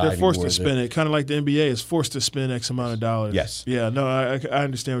players are deriving more. They're forced to spend it, kind of like the NBA is forced to spend X amount of dollars. Yes. Yeah, no, I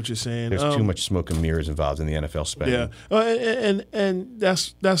understand what you're saying. There's too much smoke and mirrors involved in the NFL spending. Yeah, and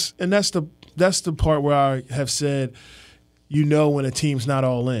that's the part where I have said, when a team's not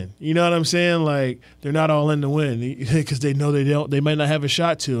all in. You know what I'm saying? Like, they're not all in to win because they know they might not have a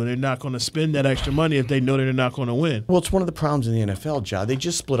shot to, and they're not going to spend that extra money if they know they're not going to win. Well, it's one of the problems in the NFL, Jah. They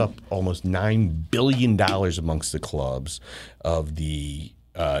just split up almost $9 billion amongst the clubs of the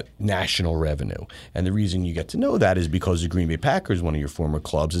national revenue. And the reason you get to know that is because the Green Bay Packers, one of your former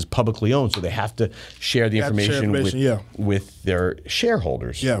clubs, is publicly owned, so they have to share the information with their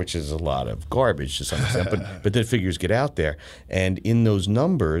shareholders, which is a lot of garbage to some extent, but the figures get out there. And in those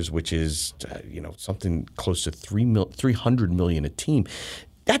numbers, which is something close to $300 million a team,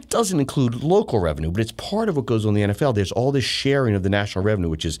 that doesn't include local revenue, but it's part of what goes on in the NFL. There's all this sharing of the national revenue,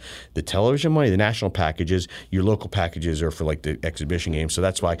 which is the television money, the national packages. Your local packages are for like the exhibition games. So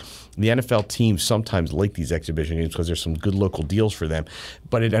that's why the NFL teams sometimes like these exhibition games, because there's some good local deals for them.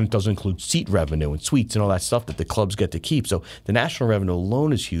 But it doesn't include seat revenue and suites and all that stuff that the clubs get to keep. So the national revenue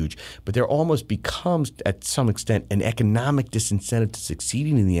alone is huge, but there almost becomes, at some extent, an economic disincentive to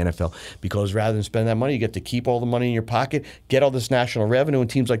succeeding in the NFL, because rather than spend that money, you get to keep all the money in your pocket, get all this national revenue,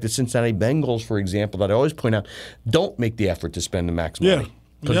 and teams like the Cincinnati Bengals, for example, that I always point out, don't make the effort to spend the max money.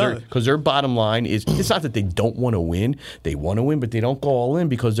 Because their bottom line is, it's not that they don't want to win. They want to win, but they don't go all in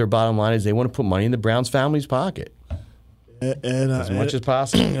because their bottom line is they want to put money in the Browns family's pocket as much as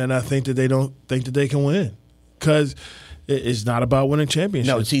possible. And I think that they don't think that they can win. Because It's not about winning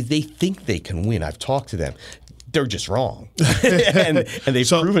championships. No, see, they think they can win. I've talked to them. They're just wrong. and they've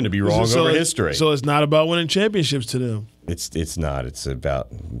proven to be wrong over history. So it's not about winning championships to them. It's not. It's about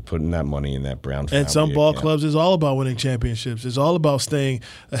putting that money in that brown. And some ball clubs is all about winning championships. It's all about staying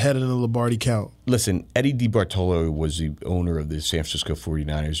ahead of the Lombardi count. Listen, Eddie DiBartolo was the owner of the San Francisco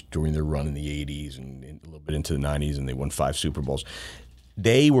 49ers during their run in the 80s and a little bit into the 90s, and they won 5 Super Bowls.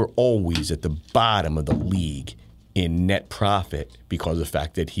 They were always at the bottom of the league in net profit because of the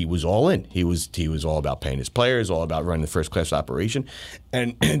fact that he was all in. He was all about paying his players, all about running the first-class operation.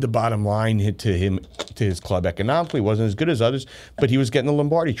 And the bottom line hit to his club economically wasn't as good as others, but he was getting the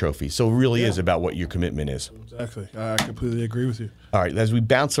Lombardi trophy. So it really is about what your commitment is. Exactly. I completely agree with you. All right, as we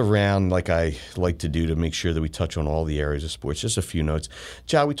bounce around like I like to do to make sure that we touch on all the areas of sports, just a few notes.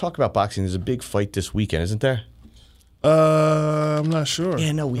 Jah, we talk about boxing. There's a big fight this weekend, isn't there? I'm not sure.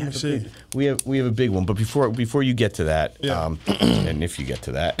 Yeah, no, we have a big one. But before you get to that, and if you get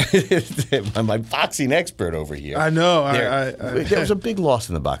to that, I'm my boxing expert over here. I know. There was a big loss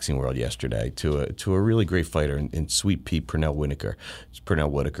in the boxing world yesterday to a really great fighter in Sweet Pea Pernell Whitaker.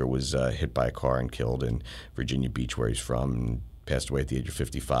 Pernell Whitaker was hit by a car and killed in Virginia Beach, where he's from, and passed away at the age of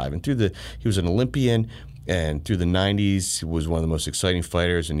 55. And he was an Olympian. And through the 90s, he was one of the most exciting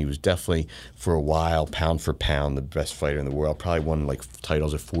fighters, and he was definitely, for a while, pound for pound, the best fighter in the world. Probably won like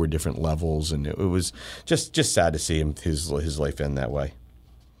titles at 4 different levels, and it was just sad to see his life end that way.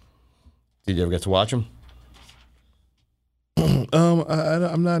 Did you ever get to watch him?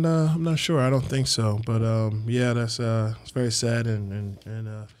 I'm not sure. I don't think so. But yeah, that's it's very sad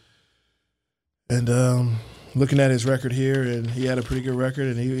and looking at his record here, and he had a pretty good record,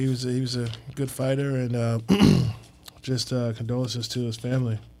 and he was a good fighter, and just condolences to his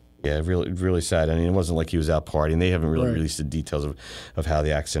family. Yeah, really, really sad. I mean, it wasn't like he was out partying. They haven't really released the details of how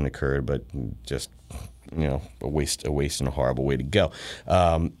the accident occurred, but just a waste and a horrible way to go.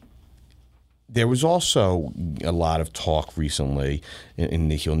 There was also a lot of talk recently on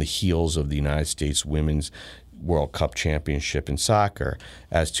the heels of the United States Women's World Cup championship in soccer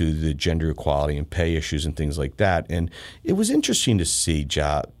as to the gender equality and pay issues and things like that. And it was interesting to see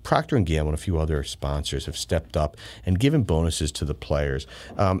Procter & Gamble and a few other sponsors have stepped up and given bonuses to the players.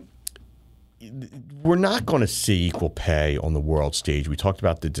 We're not going to see equal pay on the world stage. We talked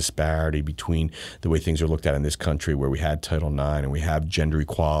about the disparity between the way things are looked at in this country, where we had Title IX and we have gender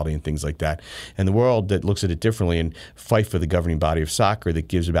equality and things like that, and the world that looks at it differently and fight for the governing body of soccer that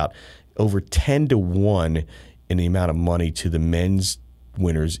gives about over 10 to 1 in the amount of money to the men's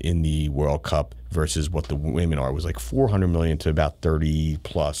winners in the World Cup versus what the women are. It was like $400 million to about 30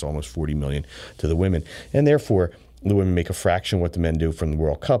 plus, almost 40 million to the women. And therefore, the women make a fraction of what the men do from the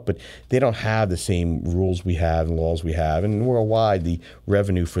World Cup, but they don't have the same rules we have and laws we have. And worldwide, the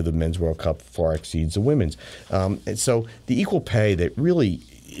revenue for the men's World Cup far exceeds the women's. And so the equal pay that really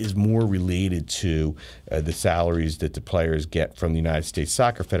is more related to the salaries that the players get from the United States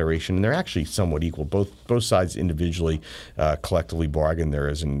Soccer Federation, and they're actually somewhat equal. Both sides individually collectively bargained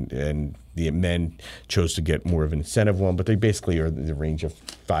theirs, and the men chose to get more of an incentive one, but they basically are in the range of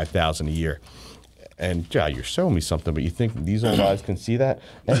 $5,000 a year. And Jah, you're showing me something, but you think these old guys can see that?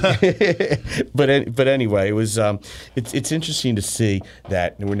 But anyway, it was it's interesting to see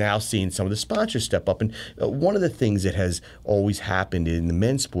that we're now seeing some of the sponsors step up. And one of the things that has always happened in the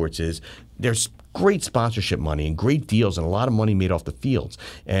men's sports is there's great sponsorship money and great deals and a lot of money made off the fields.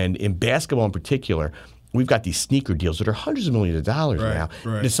 And in basketball in particular, we've got these sneaker deals that are hundreds of millions of dollars now.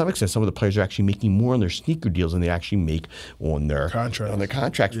 Right. To some extent, some of the players are actually making more on their sneaker deals than they actually make on their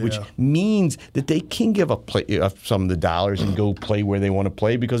contracts, which means that they can give up some of the dollars and go play where they want to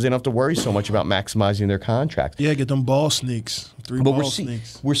play because they don't have to worry so much about maximizing their contracts. Yeah, get them ball sneaks.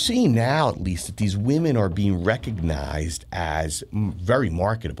 We're seeing now, at least, that these women are being recognized as very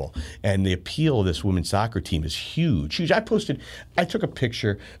marketable, and the appeal of this women's soccer team is huge. I took a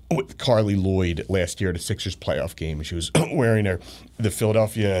picture with Carly Lloyd last year at a Sixers playoff game, and she was wearing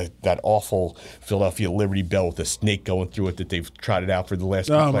that awful Philadelphia Liberty Bell with a snake going through it that they've trotted out for the last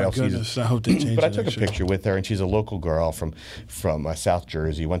two playoff seasons. I hope they change But I took a picture with her, and she's a local girl from South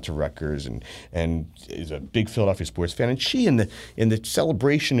Jersey, went to Rutgers, and is a big Philadelphia sports fan. And she, in the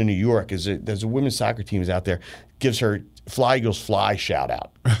celebration in New York, there's a women's soccer team is out there, gives her Fly Eagles Fly shout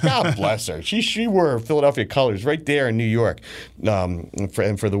out. God bless her. She wore her Philadelphia colors right there in New York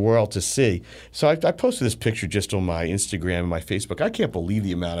for the world to see. So I posted this picture just on my Instagram and my Facebook. I can't believe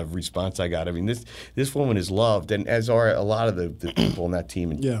the amount of response I got. I mean, this woman is loved, and as are a lot of the people on that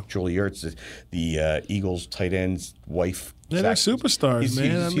team. And Julie Ertz, the Eagles tight end's wife. Yeah, they're superstars,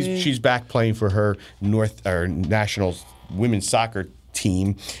 man. She's back playing for her national women's soccer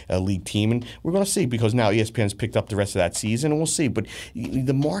team, a league team, and we're going to see because now ESPN's picked up the rest of that season, and we'll see. But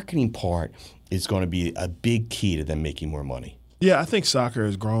the marketing part is going to be a big key to them making more money. Yeah, I think soccer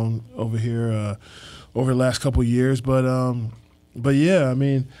has grown over here over the last couple of years, but yeah, I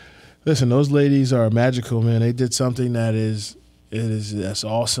mean, listen, those ladies are magical, man. They did something that's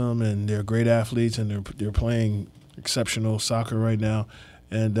awesome, and they're great athletes, and they're playing exceptional soccer right now,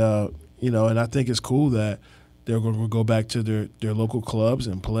 and and I think it's cool that they're going to go back to their local clubs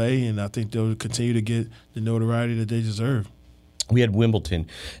and play, and I think they'll continue to get the notoriety that they deserve. We had Wimbledon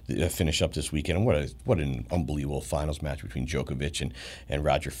finish up this weekend, and what an unbelievable finals match between Djokovic and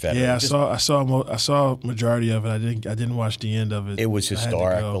Roger Federer. Yeah, I saw a majority of it. I didn't watch the end of it. It was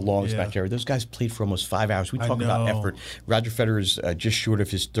historic, the longest match ever. Those guys played for almost 5 hours. We talk about effort. Roger Federer's just short of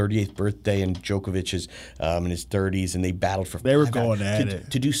his 38th birthday, and Djokovic is in his 30s, and they battled for 5 hours. They were going at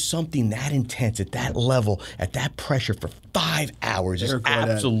it. To do something that intense at that level, at that pressure for 5 hours is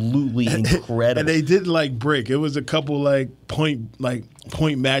absolutely incredible. And they didn't break. It was a couple point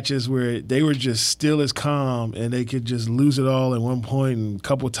matches where they were just still as calm, and they could just lose it all at one point, and a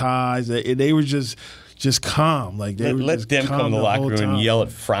couple ties. They were just calm. Let them come in the locker room and yell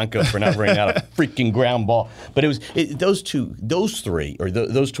at Franco for not running out a freaking ground ball. But those two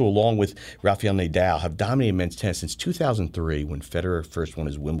along with Rafael Nadal have dominated men's tennis since 2003 when Federer first won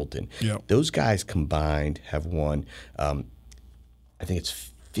his Wimbledon. Yep. Those guys combined have won, I think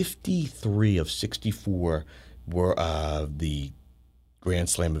it's 53 of 64 were the Grand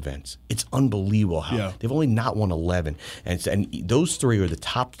Slam events. It's unbelievable how they've only not won 11, and those three are the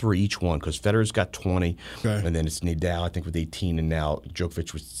top three each one because Federer's got 20, and then it's Nadal I think with 18, and now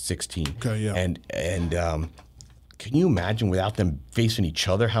Djokovic with 16. And can you imagine without them facing each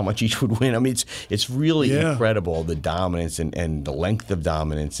other how much each would win? I mean, it's really incredible, the dominance and the length of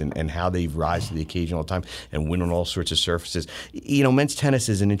dominance and how they rise to the occasion all the time and win on all sorts of surfaces. Men's tennis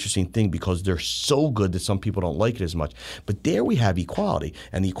is an interesting thing because they're so good that some people don't like it as much. But there we have equality,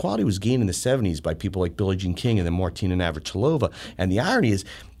 and the equality was gained in the 70s by people like Billie Jean King and then Martina Navratilova. And the irony is,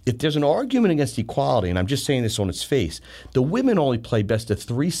 if there's an argument against equality, and I'm just saying this on its face, the women only play best of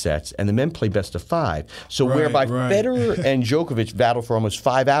 3 sets and the men play best of 5. So whereby Federer and Djokovic battled for almost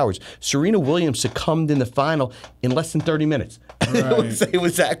 5 hours, Serena Williams succumbed in the final in less than 30 minutes. It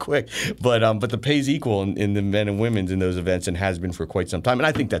was that quick. But the pay's equal in the men and women's in those events and has been for quite some time. And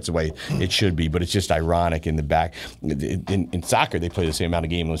I think that's the way it should be. But it's just ironic in the back. In soccer, they play the same amount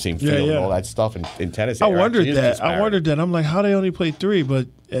of game on the same field and all that stuff. In tennis, I wondered that. I'm like, how they only play 3? But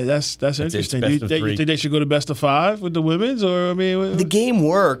that's interesting. Do you think they should go to best of 5 with the women's? Or the game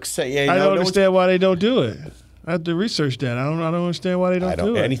works. I don't understand why they don't do it. I have to research that. I don't understand why they don't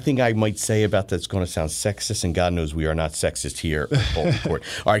do it. Anything I might say about that's going to sound sexist, and God knows we are not sexist here at Colton Court.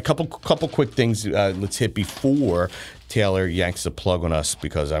 All right, couple quick things let's hit before Taylor yanks the plug on us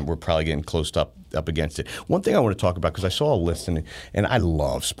because we're probably getting close up against it. One thing I want to talk about, because I saw a list, and I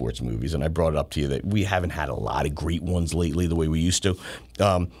love sports movies, and I brought it up to you that we haven't had a lot of great ones lately the way we used to.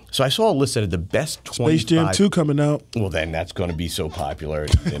 So I saw a list that had the best 25. Space Jam 2 coming out. Well, then that's going to be so popular,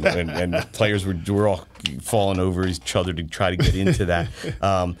 and players were all falling over each other to try to get into that.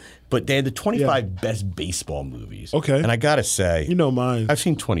 But they had the 25 best baseball movies. Okay. And I got to say, mine. I've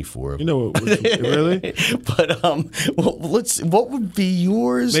seen 24 of them. Really? But what would be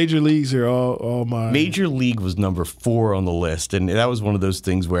yours? Major Leagues are all mine. Major League was number 4 on the list, and that was one of those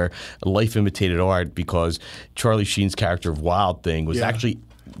things where life imitated art because Charlie Sheen's character of Wild Thing was actually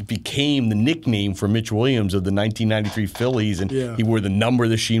became the nickname for Mitch Williams of the 1993 Phillies, and he wore the number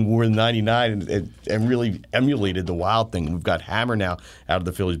that Sheen wore in 99 and really emulated the Wild Thing. We've got Hammer now out of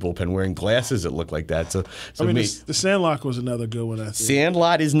the Phillies bullpen wearing glasses that look like that. So the Sandlot was another good one, I think.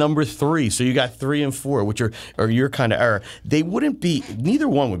 Sandlot is number 3, so you got 3 and 4, which are your kind of era. They wouldn't be, neither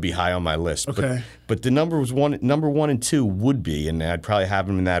one would be high on my list. Okay. But the number 1 and 2 would be, and I'd probably have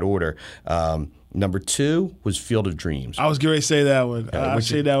them in that order. Number 2 was Field of Dreams. I was going to say that one. I've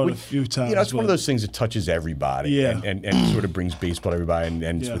said that one a few times. It's one of those things that touches everybody and sort of brings baseball to everybody,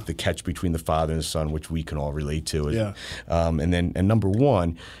 and with the catch between the father and the son, which we can all relate to. And number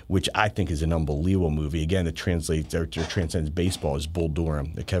 1, which I think is an unbelievable movie, again, that transcends baseball, is Bull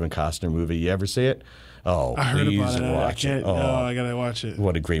Durham, the Kevin Costner movie. You ever see it? Oh, I heard please about it. watch it. I got to watch it.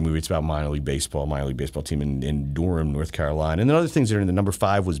 What a great movie. It's about minor league baseball team in Durham, North Carolina. And then other things that are in the number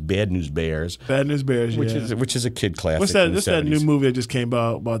 5 was Bad News Bears. Bad News Bears, which is a kid classic. What's that new movie that just came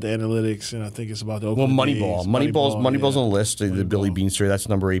out about the analytics, and I think it's about the Oakland Moneyball. Moneyball's on the list, the Billy Bean story. That's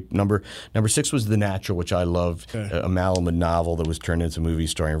number 8. Number 6 was The Natural, which I loved. A Malamud novel that was turned into a movie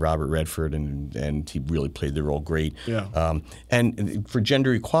starring Robert Redford, and he really played the role great. And for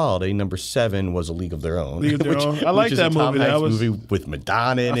gender equality, number 7 was A League of Their Their Own. League of Their Own. I like which is that a Tom movie. Hanks movie with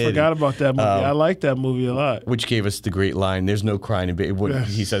Madonna in it. I forgot about that movie. I like that movie a lot. Which gave us the great line, "There's no crying in baseball."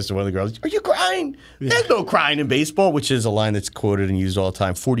 He says to one of the girls, "Are you crying?" Yeah. There's no crying in baseball, which is a line that's quoted and used all the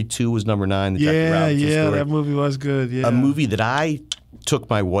time. 42 was number 9. The Jackie Robinson story. That movie was good. Yeah, a movie that I took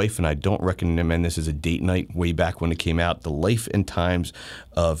my wife, and I don't recommend this as a date night, way back when it came out, The Life and Times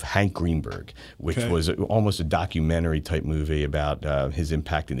of Hank Greenberg, which was almost a documentary type movie about his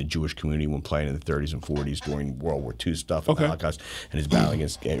impact in the Jewish community when playing in the 30s and 40s during World War II stuff, and Holocaust, and his battle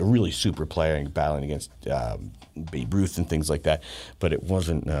against a really super player and battling against Babe Ruth and things like that. But it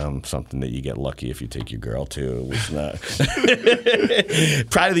wasn't something that you get lucky if you take your girl to. It was not.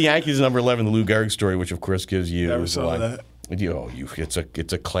 Pride of the Yankees, number 11, the Lou Gehrig story, which of course gives you. Never saw that. It's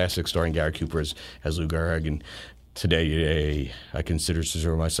a classic starring Gary Cooper as Lou Gehrig, and today I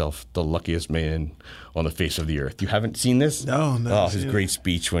consider myself the luckiest man on the face of the earth. You haven't seen this? No. Oh, his great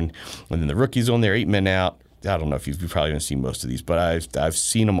speech when the rookie's on there, 8 men out. I don't know if you've probably haven't seen most of these, but I've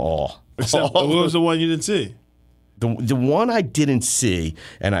seen them all. What was the one you didn't see? The one I didn't see,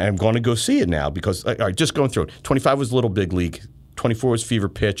 and I am going to go see it now because, all right, just going through it. 25 was Little Big League. 24 was Fever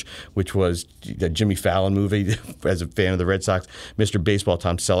Pitch, which was the Jimmy Fallon movie as a fan of the Red Sox. Mr. Baseball,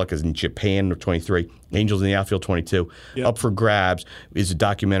 Tom Selleck is in Japan, 23. Angels in the Outfield, 22. Yep. Up for Grabs is a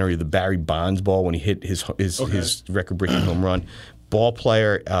documentary of the Barry Bonds ball when he hit his record-breaking home run. Ball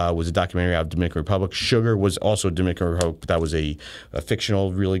Player was a documentary out of Dominican Republic. Sugar was also Dominican Republic, but that was a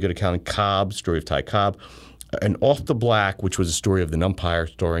fictional, really good account. Cobb, story of Ty Cobb. And Off the Black, which was a story of the umpire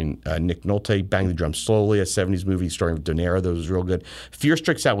starring Nick Nolte. Bang the Drum Slowly, a 70s movie starring Donera that was real good. Fear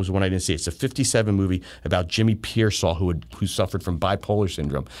Strikes Out was one I didn't see. It's a 57 movie about Jimmy Pearsall who suffered from bipolar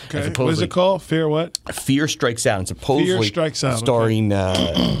syndrome. Okay. What is it called? Fear what? Fear Strikes Out. And supposedly Fear Strikes Out. Starring,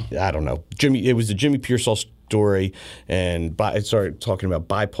 I don't know, It was the Jimmy Pearsall story, and it started talking about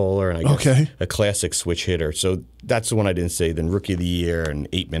bipolar and I guess a classic switch hitter. So that's the one I didn't say. Then Rookie of the Year and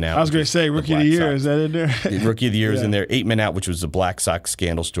 8 Men Out. I was going to say Rookie of the Year. Is that in there? Rookie of the Year is in there. 8 Men Out, which was the Black Sox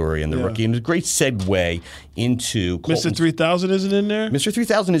scandal story, and the Rookie. And a great segue into Mr. 3000 isn't in there? Mr.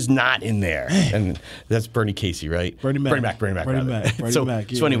 3000 is not in there. And that's Bernie Casey, right? Bernie Mac.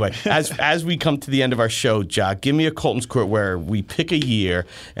 So anyway, as we come to the end of our show, Jah, give me a Colton's Court where we pick a year,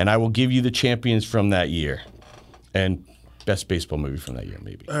 and I will give you the champions from that year. And best baseball movie from that year,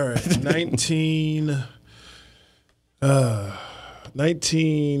 maybe. All right,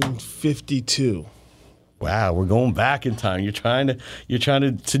 1952. Wow, we're going back in time. You're trying to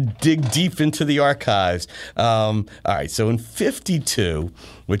dig deep into the archives. All right, so in 52,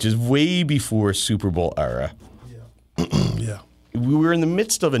 which is way before Super Bowl era. Yeah. We were in the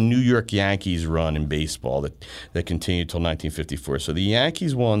midst of a New York Yankees run in baseball that continued until 1954. So the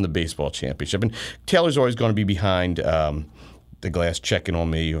Yankees won the baseball championship. And Taylor's always going to be behind the glass checking on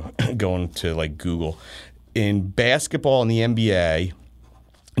me, going to like Google. In basketball in the NBA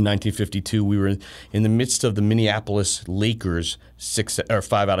in 1952, we were in the midst of the Minneapolis Lakers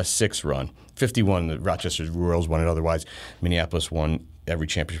 5 out of 6 run. 51, the Rochester Royals won it. Otherwise, Minneapolis won every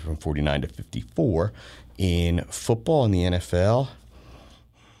championship from 49 to 54. In football in the NFL,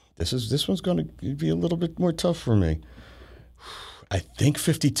 this one's going to be a little bit more tough for me. I think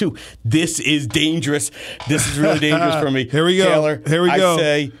 52. This is dangerous. This is really dangerous for me. Here we go. Taylor, Here we go. I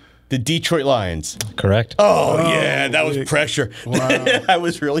say the Detroit Lions. Correct. Oh yeah, that was pressure. Wow. I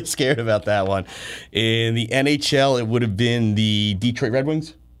was really scared about that one. In the NHL, it would have been the Detroit Red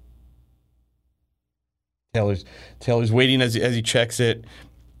Wings. Taylor's waiting as he checks it.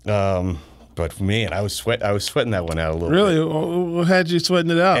 But man, I was sweating that one out a little bit. Really? What had you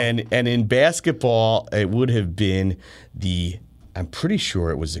sweating it out? And in basketball, it would have been I'm pretty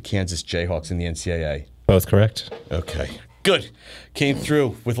sure it was the Kansas Jayhawks in the NCAA. Both correct. Okay. Good. Came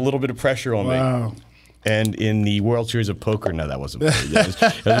through with a little bit of pressure on me. Wow. And in the World Series of Poker, no, that wasn't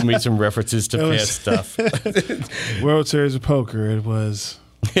I made some references to past stuff. World Series of Poker, it was...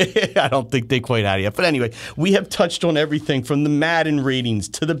 I don't think they quite had it yet. But anyway, we have touched on everything from the Madden ratings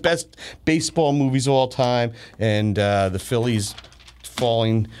to the best baseball movies of all time, and the Phillies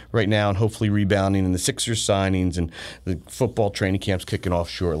falling right now and hopefully rebounding, and the Sixers signings, and the football training camps kicking off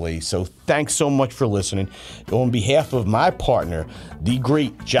shortly. So thanks so much for listening. On behalf of my partner, the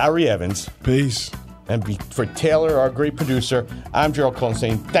great Jahri Evans. Peace. And for Taylor, our great producer, I'm Jerrold Colton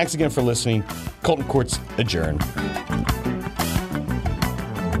saying thanks again for listening. Colton Court's adjourned.